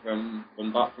Chennai, from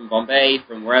Bombay,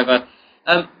 from wherever.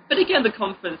 But again, the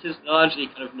conference is largely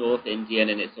kind of North Indian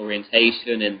in its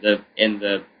orientation, in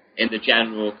the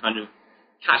general kind of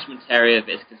catchment area of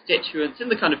its constituents, in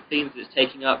the kind of themes that it's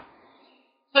taking up.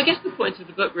 So I guess the point of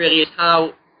the book really is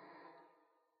how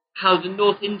how the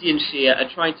North Indian Shia are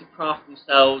trying to craft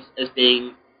themselves as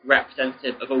being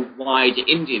representative of a wider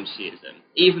Indian Shi'ism,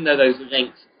 even though those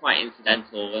links are quite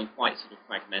incidental and quite sort of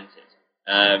fragmented.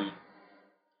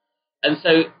 And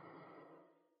so,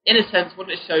 in a sense, what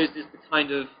it shows is the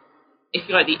kind of, if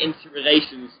you like, the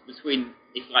interrelations between,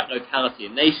 if you like, locality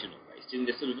and nation, almost. In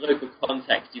this sort of local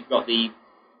context, you've got the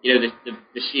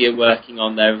Shia working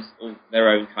on their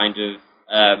own kind of,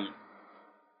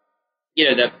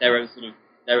 their own sort of,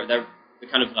 the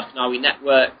kind of Lucknowi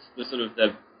networks, the sort of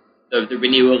the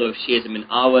renewal of Shi'ism in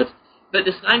Awad. But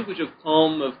this language of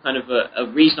Qom, of kind of a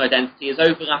regional identity, is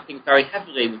overlapping very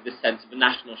heavily with this sense of a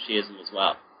national Shi'ism as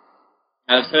well.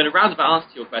 So in a roundabout answer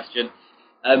to your question,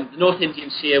 the North Indian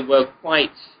Shia were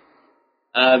quite,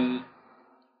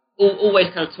 always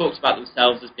kind of talked about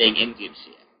themselves as being Indian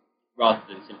Shia, rather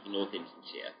than simply North Indian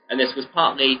Shia. And this was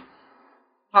partly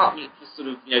for sort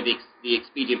of, the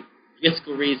expedient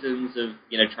political reasons of,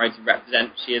 trying to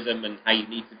represent Shi'ism and how you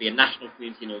need to be a national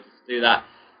community in order to do that.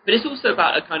 But it's also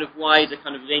about a kind of wider,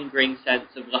 kind of lingering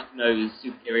sense of Lucknow's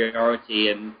superiority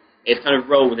and its kind of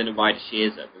role within a wider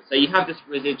Shi'ism. And so you have this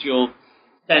residual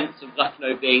sense of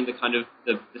Lucknow being the kind of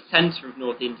the centre of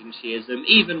North Indian Shi'ism,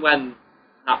 even when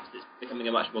perhaps it's becoming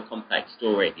a much more complex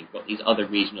story. You've got these other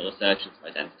regional assertions of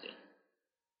identity.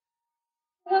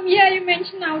 You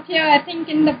mentioned out here, I think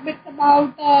in the bits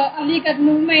about the Aligarh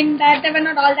movement, that they were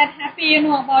not all that happy,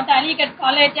 about Aligarh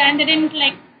College, and they didn't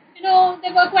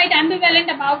they were quite ambivalent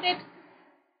about it.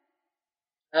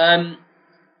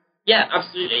 Yeah,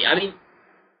 absolutely. I mean,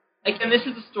 again, this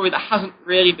is a story that hasn't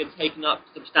really been taken up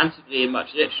substantively in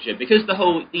much literature, because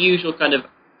the usual kind of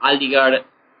Aligarh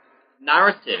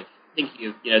narrative, thinking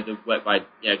of, the work by,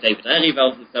 David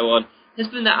Ehrlichfeld and so on, has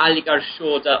been that Aligarh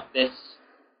shored up this,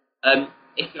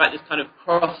 if you like, this kind of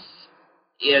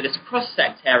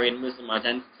cross-sectarian Muslim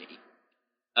identity.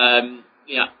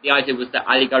 The idea was that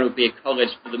Aligarh would be a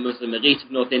college for the Muslim elite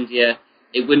of North India.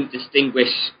 It wouldn't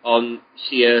distinguish on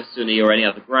Shia, Sunni, or any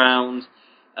other ground.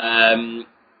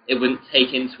 It wouldn't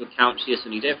take into account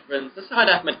Shia-Sunni difference. The Sayyid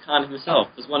Ahmad Khan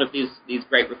himself was one of these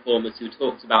great reformers who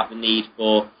talked about the need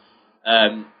for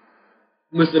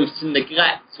Muslims to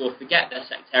neglect or forget their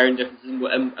sectarian differences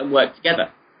and work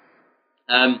together.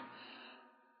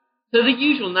 So the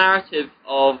usual narrative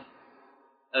of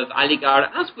Aligarh,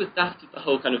 as with that of the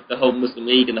whole Muslim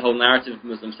League and the whole narrative of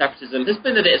Muslim separatism, has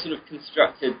been that it sort of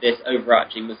constructed this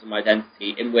overarching Muslim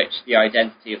identity in which the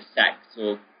identity of sect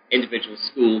or individual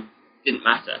school didn't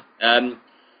matter. And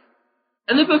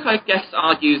the book, I guess,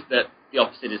 argues that the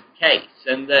opposite is the case,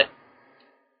 and that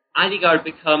Aligarh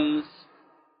becomes,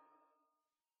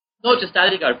 not just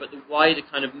Aligarh, but the wider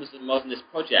kind of Muslim modernist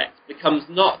project becomes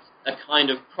not a kind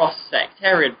of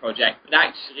cross-sectarian project, but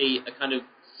actually a kind of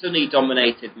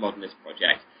Sunni-dominated modernist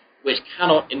project, which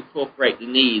cannot incorporate the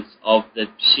needs of the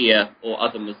Shia or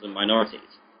other Muslim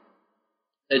minorities.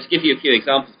 So to give you a few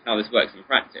examples of how this works in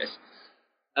practice,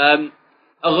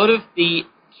 a lot of the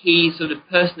key sort of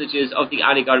personages of the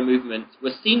Aligarh movement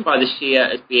were seen by the Shia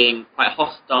as being quite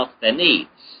hostile to their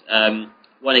needs.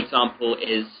 One example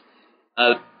is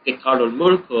Vicar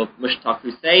al-Mulk, or Mushtaq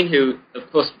Hussain, who,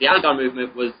 of course, for the Aligarh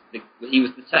movement, he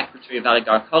was the secretary of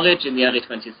Aligarh College in the early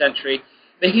 20th century,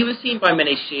 but he was seen by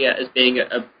many Shia as being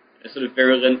a sort of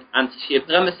virulent anti-Shia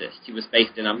polemicist. He was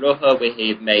based in Amroha, where he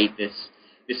had made this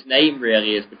name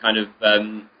really as the kind of,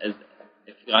 as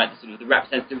if you like, sort of the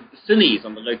representative of the Sunnis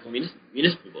on the local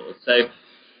municipal boards. So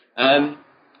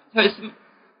it's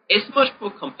a much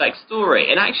more complex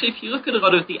story. And actually, if you look at a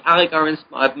lot of the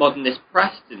Aligarh-inspired modernist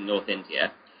press in North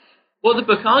India, what the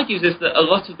book argues is that a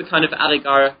lot of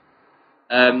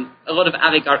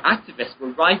Aligarh activists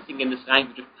were writing in this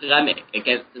language of polemic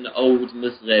against an old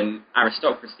Muslim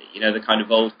aristocracy, the kind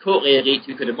of old courtly elite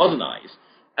who could have modernized.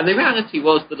 And the reality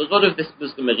was that a lot of this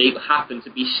Muslim elite happened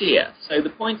to be Shia. So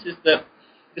the point is that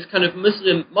this kind of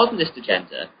Muslim modernist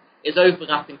agenda is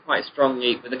overlapping quite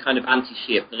strongly with a kind of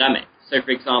anti-Shia polemic. So, for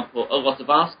example, a lot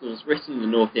of articles written in the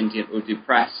North Indian Urdu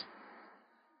press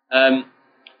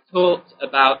talked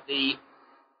about the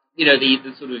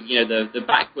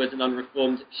backward and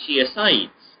unreformed Shia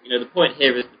Sayyids. The point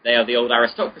here is that they are the old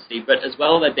aristocracy, but as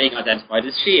well they're being identified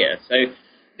as Shia. So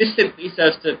this simply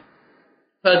serves to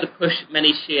further push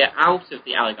many Shia out of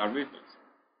the Aligarh movement.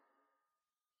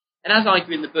 And as I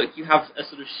argue in the book, you have a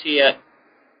sort of Shia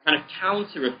kind of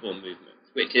counter-reform movement,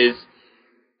 which is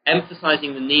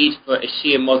emphasizing the need for a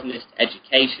Shia modernist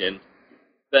education,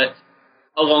 but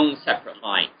along separate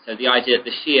lines. So the idea that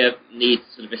the Shia need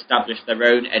to sort of establish their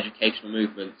own educational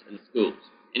movements and schools.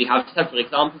 And you have several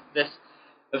examples of this.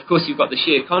 Of course, you've got the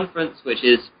Shia Conference, which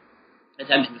is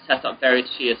attempting to set up various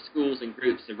Shia schools and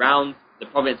groups around the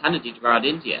province and indeed around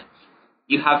India.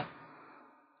 You have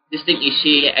distinctly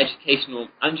Shia educational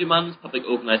anjumans, public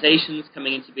organizations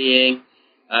coming into being.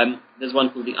 There's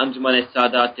one called the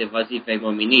Anjuman-e-Sadat Wazif-e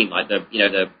Mominin, like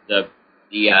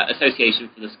the association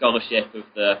for the scholarship of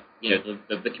the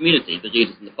community, the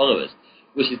leaders and the followers,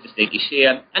 which is distinctly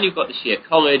Shia. And you've got the Shia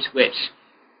College, which,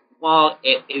 while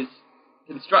it is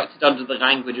constructed under the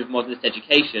language of modernist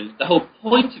education, the whole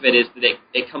point of it is that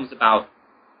it comes about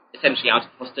essentially out of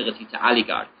hostility to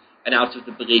Aligarh, and out of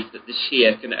the belief that the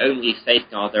Shia can only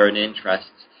safeguard their own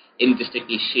interests in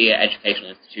distinctly Shia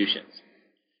educational institutions.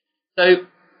 So,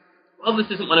 while this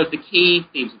isn't one of the key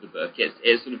themes of the book,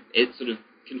 it's sort of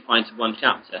confined to one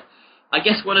chapter. I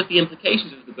guess one of the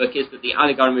implications of the book is that the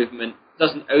Aligarh movement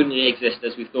doesn't only exist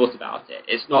as we've thought about it.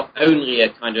 It's not only a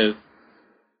kind of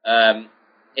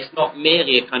it's not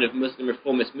merely a kind of Muslim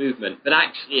reformist movement, but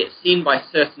actually it's seen by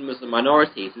certain Muslim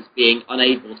minorities as being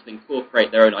unable to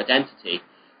incorporate their own identity,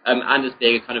 and as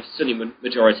being a kind of Sunni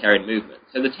majoritarian movement.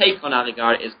 So the take on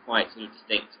Aligarh is quite sort of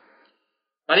distinct.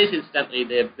 That is incidentally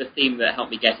the theme that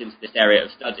helped me get into this area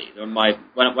of study. When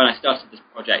I started this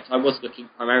project, I was looking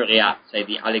primarily at, say,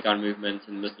 the Aligarh movement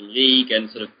and the Muslim League, and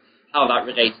sort of how that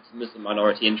related to Muslim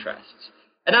minority interests.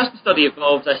 And as the study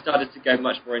evolved, I started to go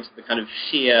much more into the kind of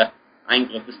Shia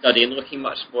angle of the study and looking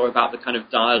much more about the kind of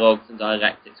dialogues and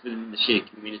dialectics within the Shia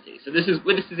community. So this is,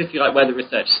 if you like, where the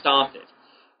research started.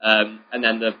 And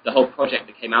then the whole project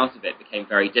that came out of it became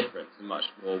very different and much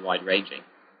more wide-ranging.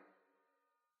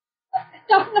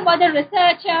 Talking about the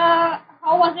research,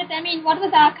 how was it? I mean, what was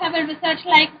the archival research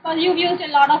like? Because you've used a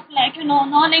lot of,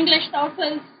 non-English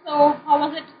sources, so how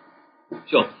was it?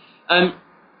 Sure.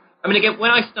 I mean, again, when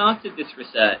I started this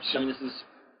research, this is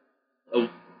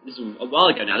a while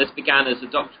ago now. This began as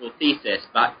a doctoral thesis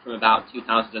back from about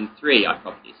 2003, I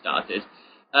probably started.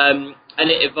 And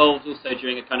it evolved also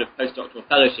during a kind of postdoctoral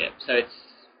fellowship. So it's,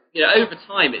 over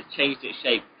time it's changed its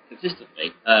shape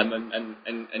consistently,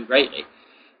 and greatly.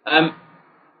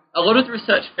 A lot of the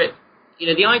research fit,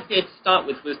 the idea to start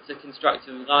with was to construct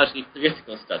a largely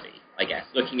political study, I guess,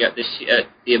 looking at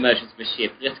the emergence of a Shia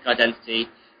political identity,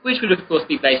 which would of course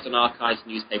be based on archives,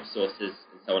 newspaper sources,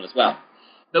 and so on as well.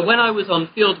 But when I was on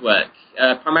fieldwork,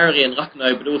 primarily in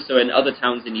Lucknow, but also in other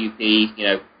towns in UP,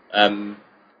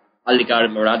 Aligarh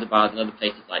and Moradabad and other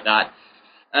places like that,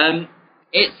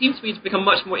 it seems to me to become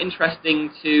much more interesting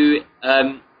to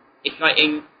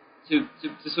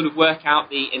sort of work out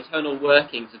the internal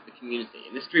workings of the community.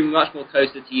 And this drew me much more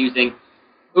closer to using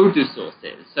Urdu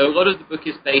sources. So a lot of the book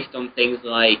is based on things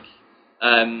like,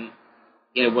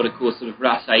 what are called sort of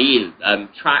rasail,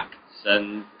 tracts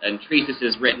and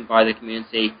treatises written by the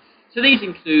community. So these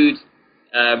include,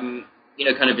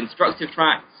 kind of instructive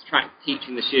tracts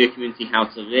teaching the Shia community how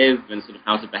to live and sort of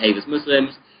how to behave as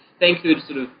Muslims. They include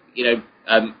sort of,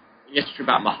 literature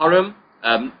about Muharram,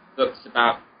 books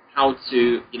about how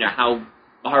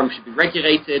Muharram should be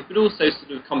regulated, but also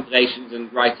sort of compilations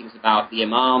and writings about the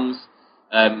Imams,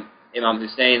 Imam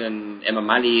Hussein and Imam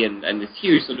Ali, and this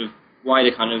huge sort of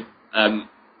wider kind of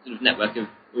sort of network of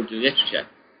Urdu literature.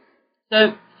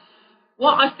 So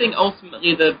what I think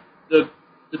ultimately the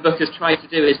book has tried to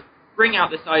do is bring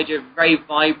out this idea of a very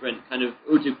vibrant kind of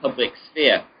Urdu public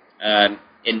sphere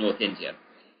in North India.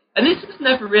 And this has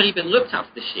never really been looked at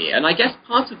for the Shia, and I guess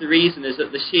part of the reason is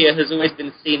that the Shia has always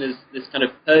been seen as this kind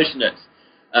of Persianate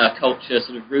culture,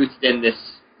 sort of rooted in this,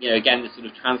 again, this sort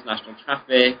of transnational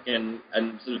traffic and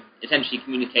sort of essentially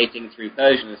communicating through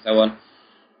Persian and so on.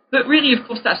 But really, of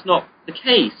course, that's not the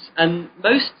case, and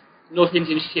most North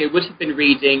Indian Shia would have been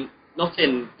reading not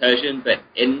in Persian, but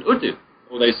in Urdu,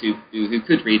 or those who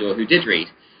could read or who did read.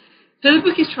 So the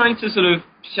book is trying to sort of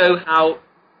show how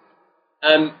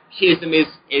Shi'ism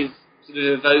is sort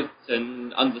of evoked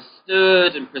and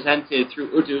understood and presented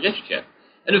through Urdu literature.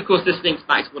 And of course this links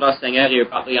back to what I was saying earlier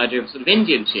about the idea of sort of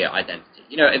Indian Shia identity.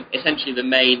 Essentially the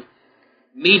main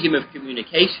medium of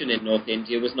communication in North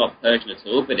India was not Persian at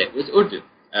all, but it was Urdu.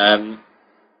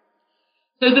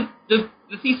 So the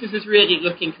thesis is really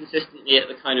looking consistently at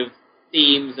the kind of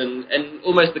themes and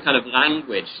almost the kind of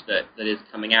language that is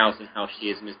coming out and how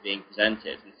Shi'ism is being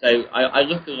presented. And so I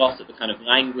look a lot at the kind of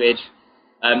language.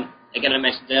 Again, I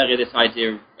mentioned earlier this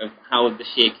idea of how the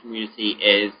Shia community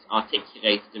is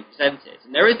articulated and presented.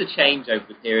 And there is a change over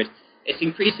the period. It's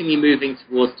increasingly moving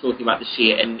towards talking about the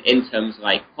Shia in terms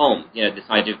like Qom, this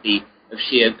idea of the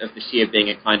Shia being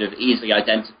a kind of easily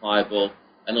identifiable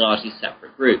and largely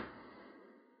separate group.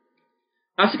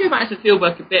 Now, to go back to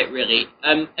fieldwork a bit, really,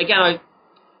 again,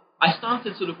 I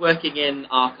started sort of working in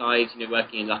archives,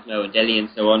 working in Lucknow and Delhi and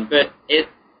so on, but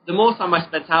the more time I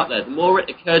spent out there, the more it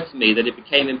occurred to me that it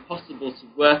became impossible to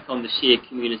work on the Shia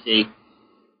community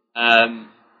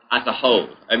as a whole.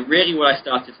 And really what I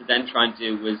started to then try and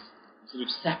do was sort of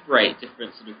separate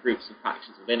different sort of groups and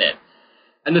factions within it.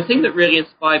 And the thing that really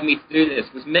inspired me to do this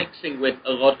was mixing with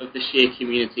a lot of the Shia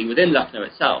community within Lucknow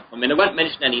itself. I mean, I won't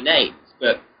mention any names,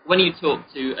 but when you talk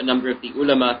to a number of the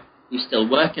ulama who still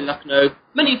work in Lucknow,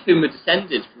 many of whom are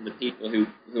descended from the people who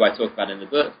I talk about in the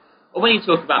book, or when you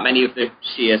talk about many of the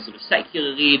Shia sort of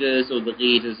secular leaders or the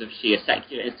leaders of Shia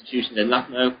secular institutions in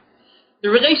Lucknow, the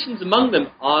relations among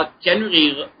them are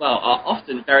generally, are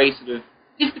often very sort of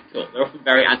difficult. They're often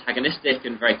very antagonistic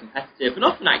and very competitive and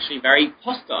often actually very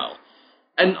hostile.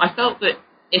 And I felt that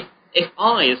if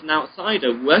I, as an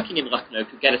outsider working in Lucknow,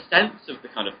 could get a sense of the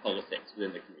kind of politics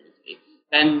within the community,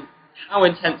 then how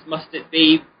intense must it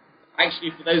be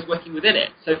actually for those working within it?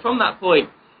 So from that point,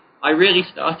 I really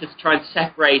started to try and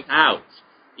separate out,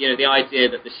 the idea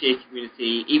that the Shia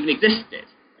community even existed.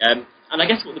 And I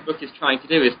guess what the book is trying to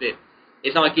do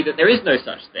is argue that there is no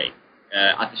such thing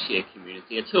as the Shia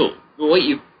community at all. But what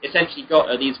you've essentially got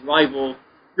are these rival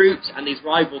groups and these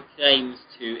rival claims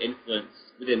to influence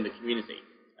within the community.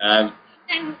 And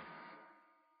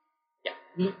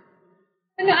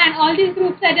all these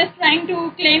groups are just trying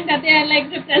to claim that they are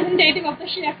like representative of the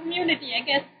Shia community, I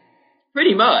guess.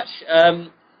 Pretty much.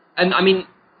 And I mean,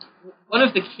 one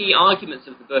of the key arguments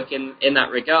of the book in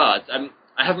that regard,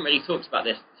 I haven't really talked about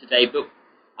this today, but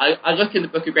I look in the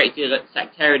book a great deal at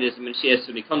sectarianism and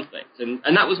Shia-Sunni conflict, and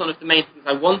that was one of the main things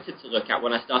I wanted to look at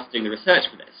when I started doing the research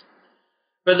for this.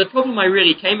 But the problem I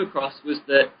really came across was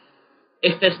that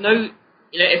if there's no,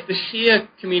 if the Shia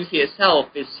community itself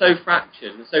is so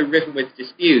fractured and so riven with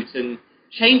dispute and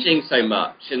changing so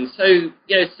much and so,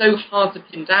 so hard to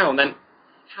pin down, then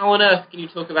how on earth can you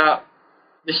talk about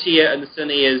the Shia and the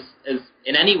Sunni as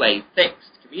in any way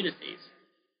fixed communities?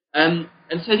 And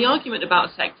so the argument about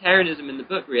sectarianism in the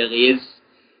book really is,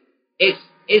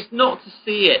 it's not to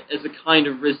see it as a kind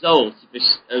of result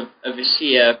of a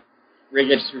Shia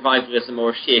religious revivalism or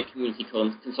a Shia community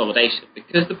consolidation,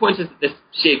 because the point is that this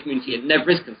Shia community never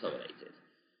is consolidated.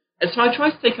 And so I try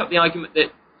to take up the argument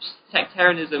that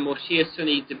sectarianism or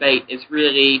Shia-Sunni debate is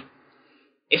really,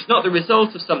 it's not the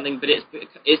result of something, but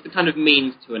it's the kind of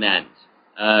means to an end.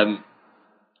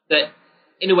 That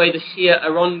in a way the Shia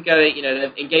are ongoing,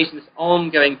 they're engaged in this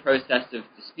ongoing process of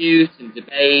dispute and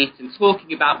debate and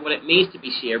talking about what it means to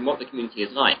be Shia and what the community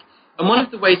is like. And one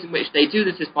of the ways in which they do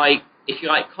this is by, if you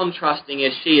like, contrasting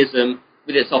Shi'ism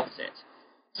with its opposite.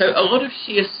 So a lot of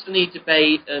Shia-Sunni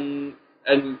debate and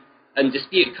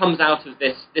dispute comes out of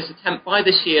this attempt by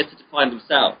the Shia to define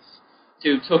themselves,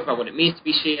 to talk about what it means to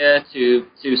be Shia, to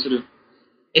sort of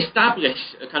establish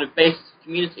a kind of basis of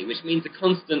community, which means a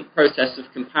constant process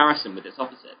of comparison with its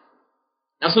opposite.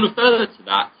 Now, sort of further to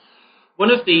that,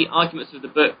 one of the arguments of the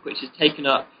book, which is taken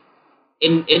up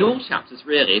in all chapters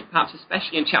really, perhaps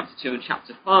especially in chapter 2 and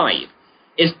chapter 5,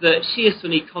 is that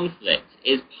Shia-Sunni conflict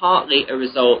is partly a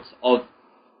result of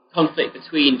conflict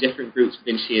between different groups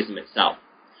within Shi'ism itself.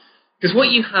 Because what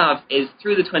you have is,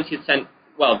 through the 20th century,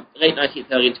 late 19th,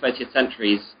 early 20th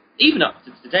centuries, even up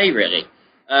to today really,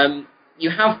 you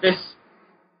have this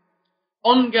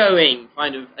ongoing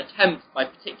kind of attempt by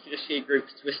particular Shia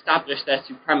groups to establish their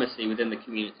supremacy within the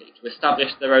community, to establish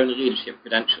their own leadership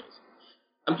credentials.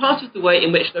 And part of the way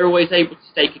in which they're always able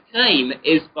to stake a claim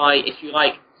is by, if you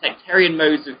like, sectarian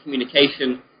modes of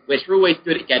communication, which are always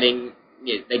good at getting,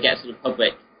 they get sort of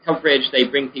public coverage, they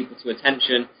bring people to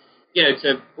attention,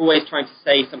 to always trying to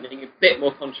say something a bit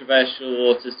more controversial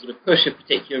or to sort of push a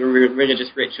particular religious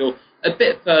ritual a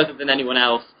bit further than anyone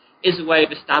else, is a way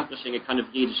of establishing a kind of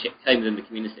leadership claim within the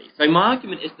community. So my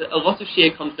argument is that a lot of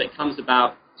Shia-Sunni conflict comes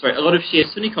about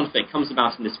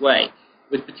in this way,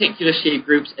 with particular Shia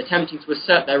groups attempting to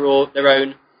assert their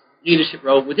own leadership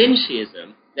role within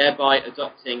Shi'ism, thereby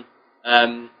adopting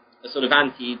a sort of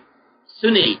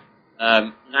anti-Sunni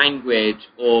language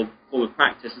or form of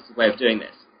practice as a way of doing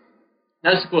this.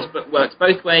 Now, this, of course, works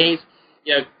both ways.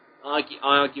 I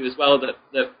argue as well that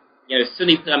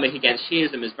Sunni polemic against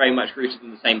Shi'ism is very much rooted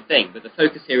in the same thing, but the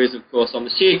focus here is, of course, on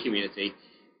the Shia community.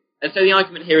 And so the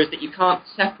argument here is that you can't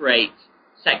separate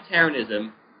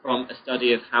sectarianism from a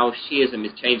study of how Shi'ism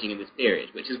is changing in this period,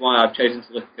 which is why I've chosen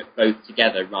to look at both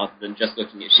together rather than just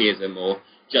looking at Shi'ism or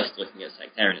just looking at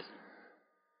sectarianism.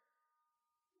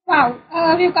 Wow,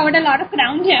 we've covered a lot of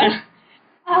ground here.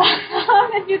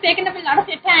 You've taken up a lot of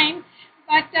your time.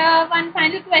 But one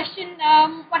final question,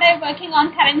 what are you working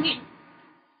on currently?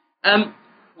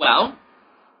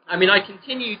 I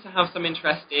continue to have some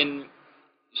interest in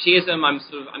Shi'ism.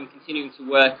 I'm continuing to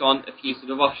work on a few sort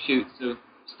of offshoots of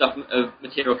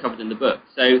material covered in the book.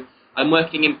 So I'm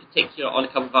working in particular on a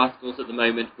couple of articles at the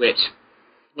moment which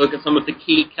look at some of the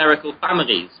key clerical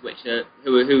families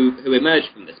who emerged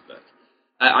from this book.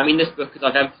 This book, as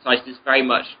I've emphasised, is very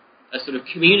much a sort of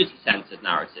community-centred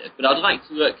narrative, but I'd like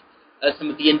to look at some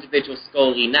of the individual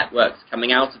scholarly networks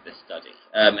coming out of this study,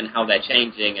 and how they're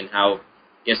changing, and how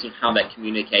they're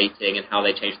communicating, and how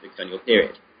they change the colonial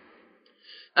period.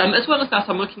 As well as that,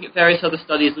 I'm looking at various other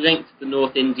studies linked to the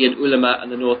North Indian ulama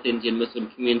and the North Indian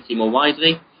Muslim community more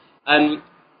widely.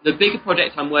 The bigger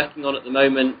project I'm working on at the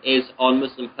moment is on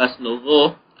Muslim personal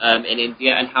law in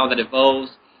India and how that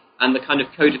evolves, and the kind of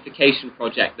codification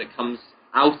project that comes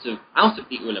out of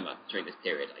the ulama during this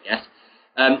period, I guess.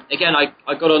 Again,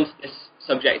 I got onto this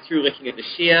subject through looking at the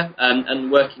Shia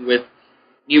and working with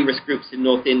numerous groups in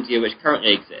North India which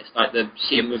currently exist, like the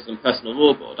Shia Muslim Personal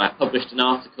Law Board. I published an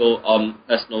article on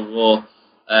personal law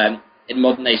in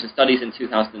Modern Asian Studies in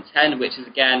 2010, which is,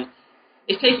 again,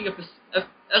 it's taking up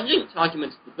a linked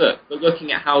argument to the book, but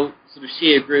looking at how sort of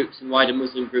Shia groups and wider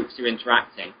Muslim groups are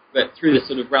interacting, but through the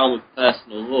sort of realm of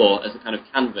personal law as a kind of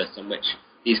canvas on which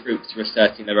these groups are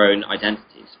asserting their own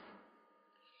identities.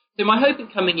 So my hope in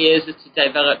coming years is to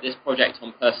develop this project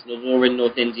on personal law in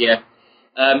North India.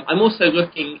 I'm also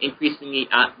looking increasingly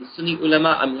at the Sunni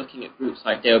ulama. I'm looking at groups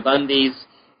like Deobandis,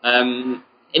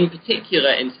 in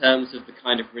particular in terms of the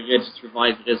kind of religious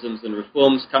revivalisms and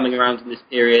reforms coming around in this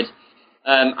period.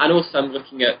 And also I'm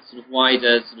looking at sort of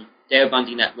wider sort of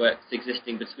Deobandi networks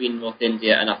existing between North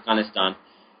India and Afghanistan.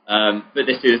 But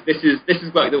this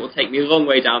is work that will take me a long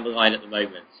way down the line at the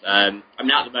moment. At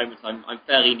the moment I'm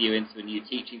fairly new into a new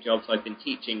teaching job, so I've been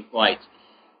teaching quite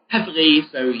heavily.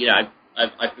 So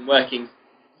I've been working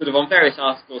sort of on various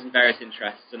articles and various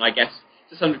interests, and I guess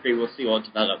to some degree we'll see what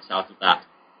develops out of that.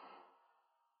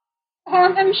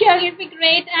 I'm sure it'll be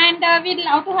great, and we'd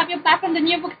love to have you back on the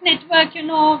New Books Network,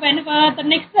 whenever the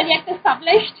next project is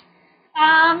published.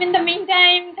 In the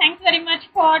meantime, thanks very much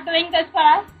for doing this for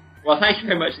us. Well, thank you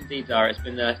very much indeed, Zara. It's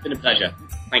been a pleasure.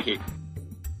 Thank you.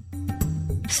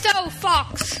 So,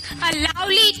 Fox, a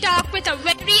lovely talk with a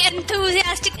very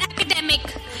enthusiastic academic.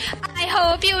 I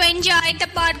hope you enjoyed the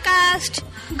podcast.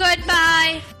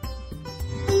 Goodbye.